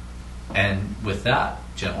 And with that,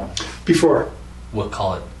 gentlemen, Before, we'll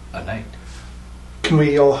call it a night. can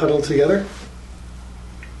we all huddle together?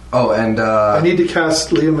 Oh, and I need to cast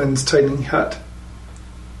Leomund's Tightening Hut.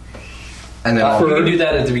 and then We can do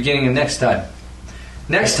that at the beginning of next time.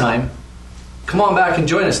 Next time, come on back and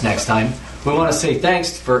join us next time. We want to say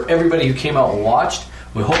thanks for everybody who came out and watched.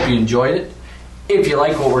 We hope you enjoyed it. If you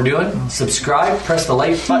like what we're doing, subscribe, press the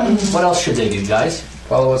like button. What else should they do, guys?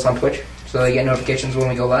 Follow us on Twitch so they get notifications when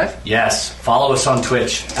we go live. Yes, follow us on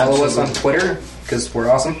Twitch. Follow us on Twitter because we're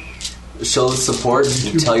awesome. Show the support.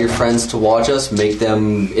 Tell your friends to watch us. Make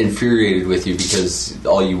them infuriated with you because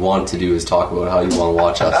all you want to do is talk about how you want to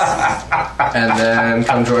watch us. and then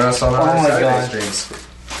come join us on our my Saturday God. streams.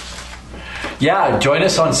 Yeah, join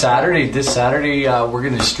us on Saturday. This Saturday, we're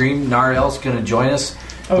going to stream. Nariel's going to join us.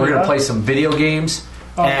 Oh, we're going yeah? to play some video games.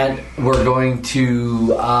 Oh. And we're going to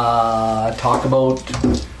talk about...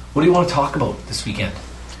 What do you want to talk about this weekend?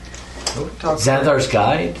 Xanathar's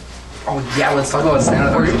Guide? Oh yeah, let's talk about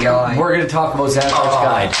Santa Guy. We're going to talk about Xanathar's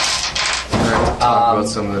Guide. We're going to talk about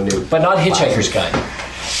some of the new. But not Hitchhiker's Guide.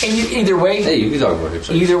 And either way... Hey, you can talk about it.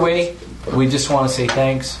 Either way, we just want to say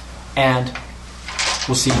thanks. And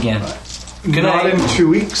we'll see you again. Good Not night. in 2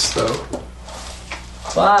 weeks, though.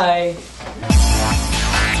 Bye.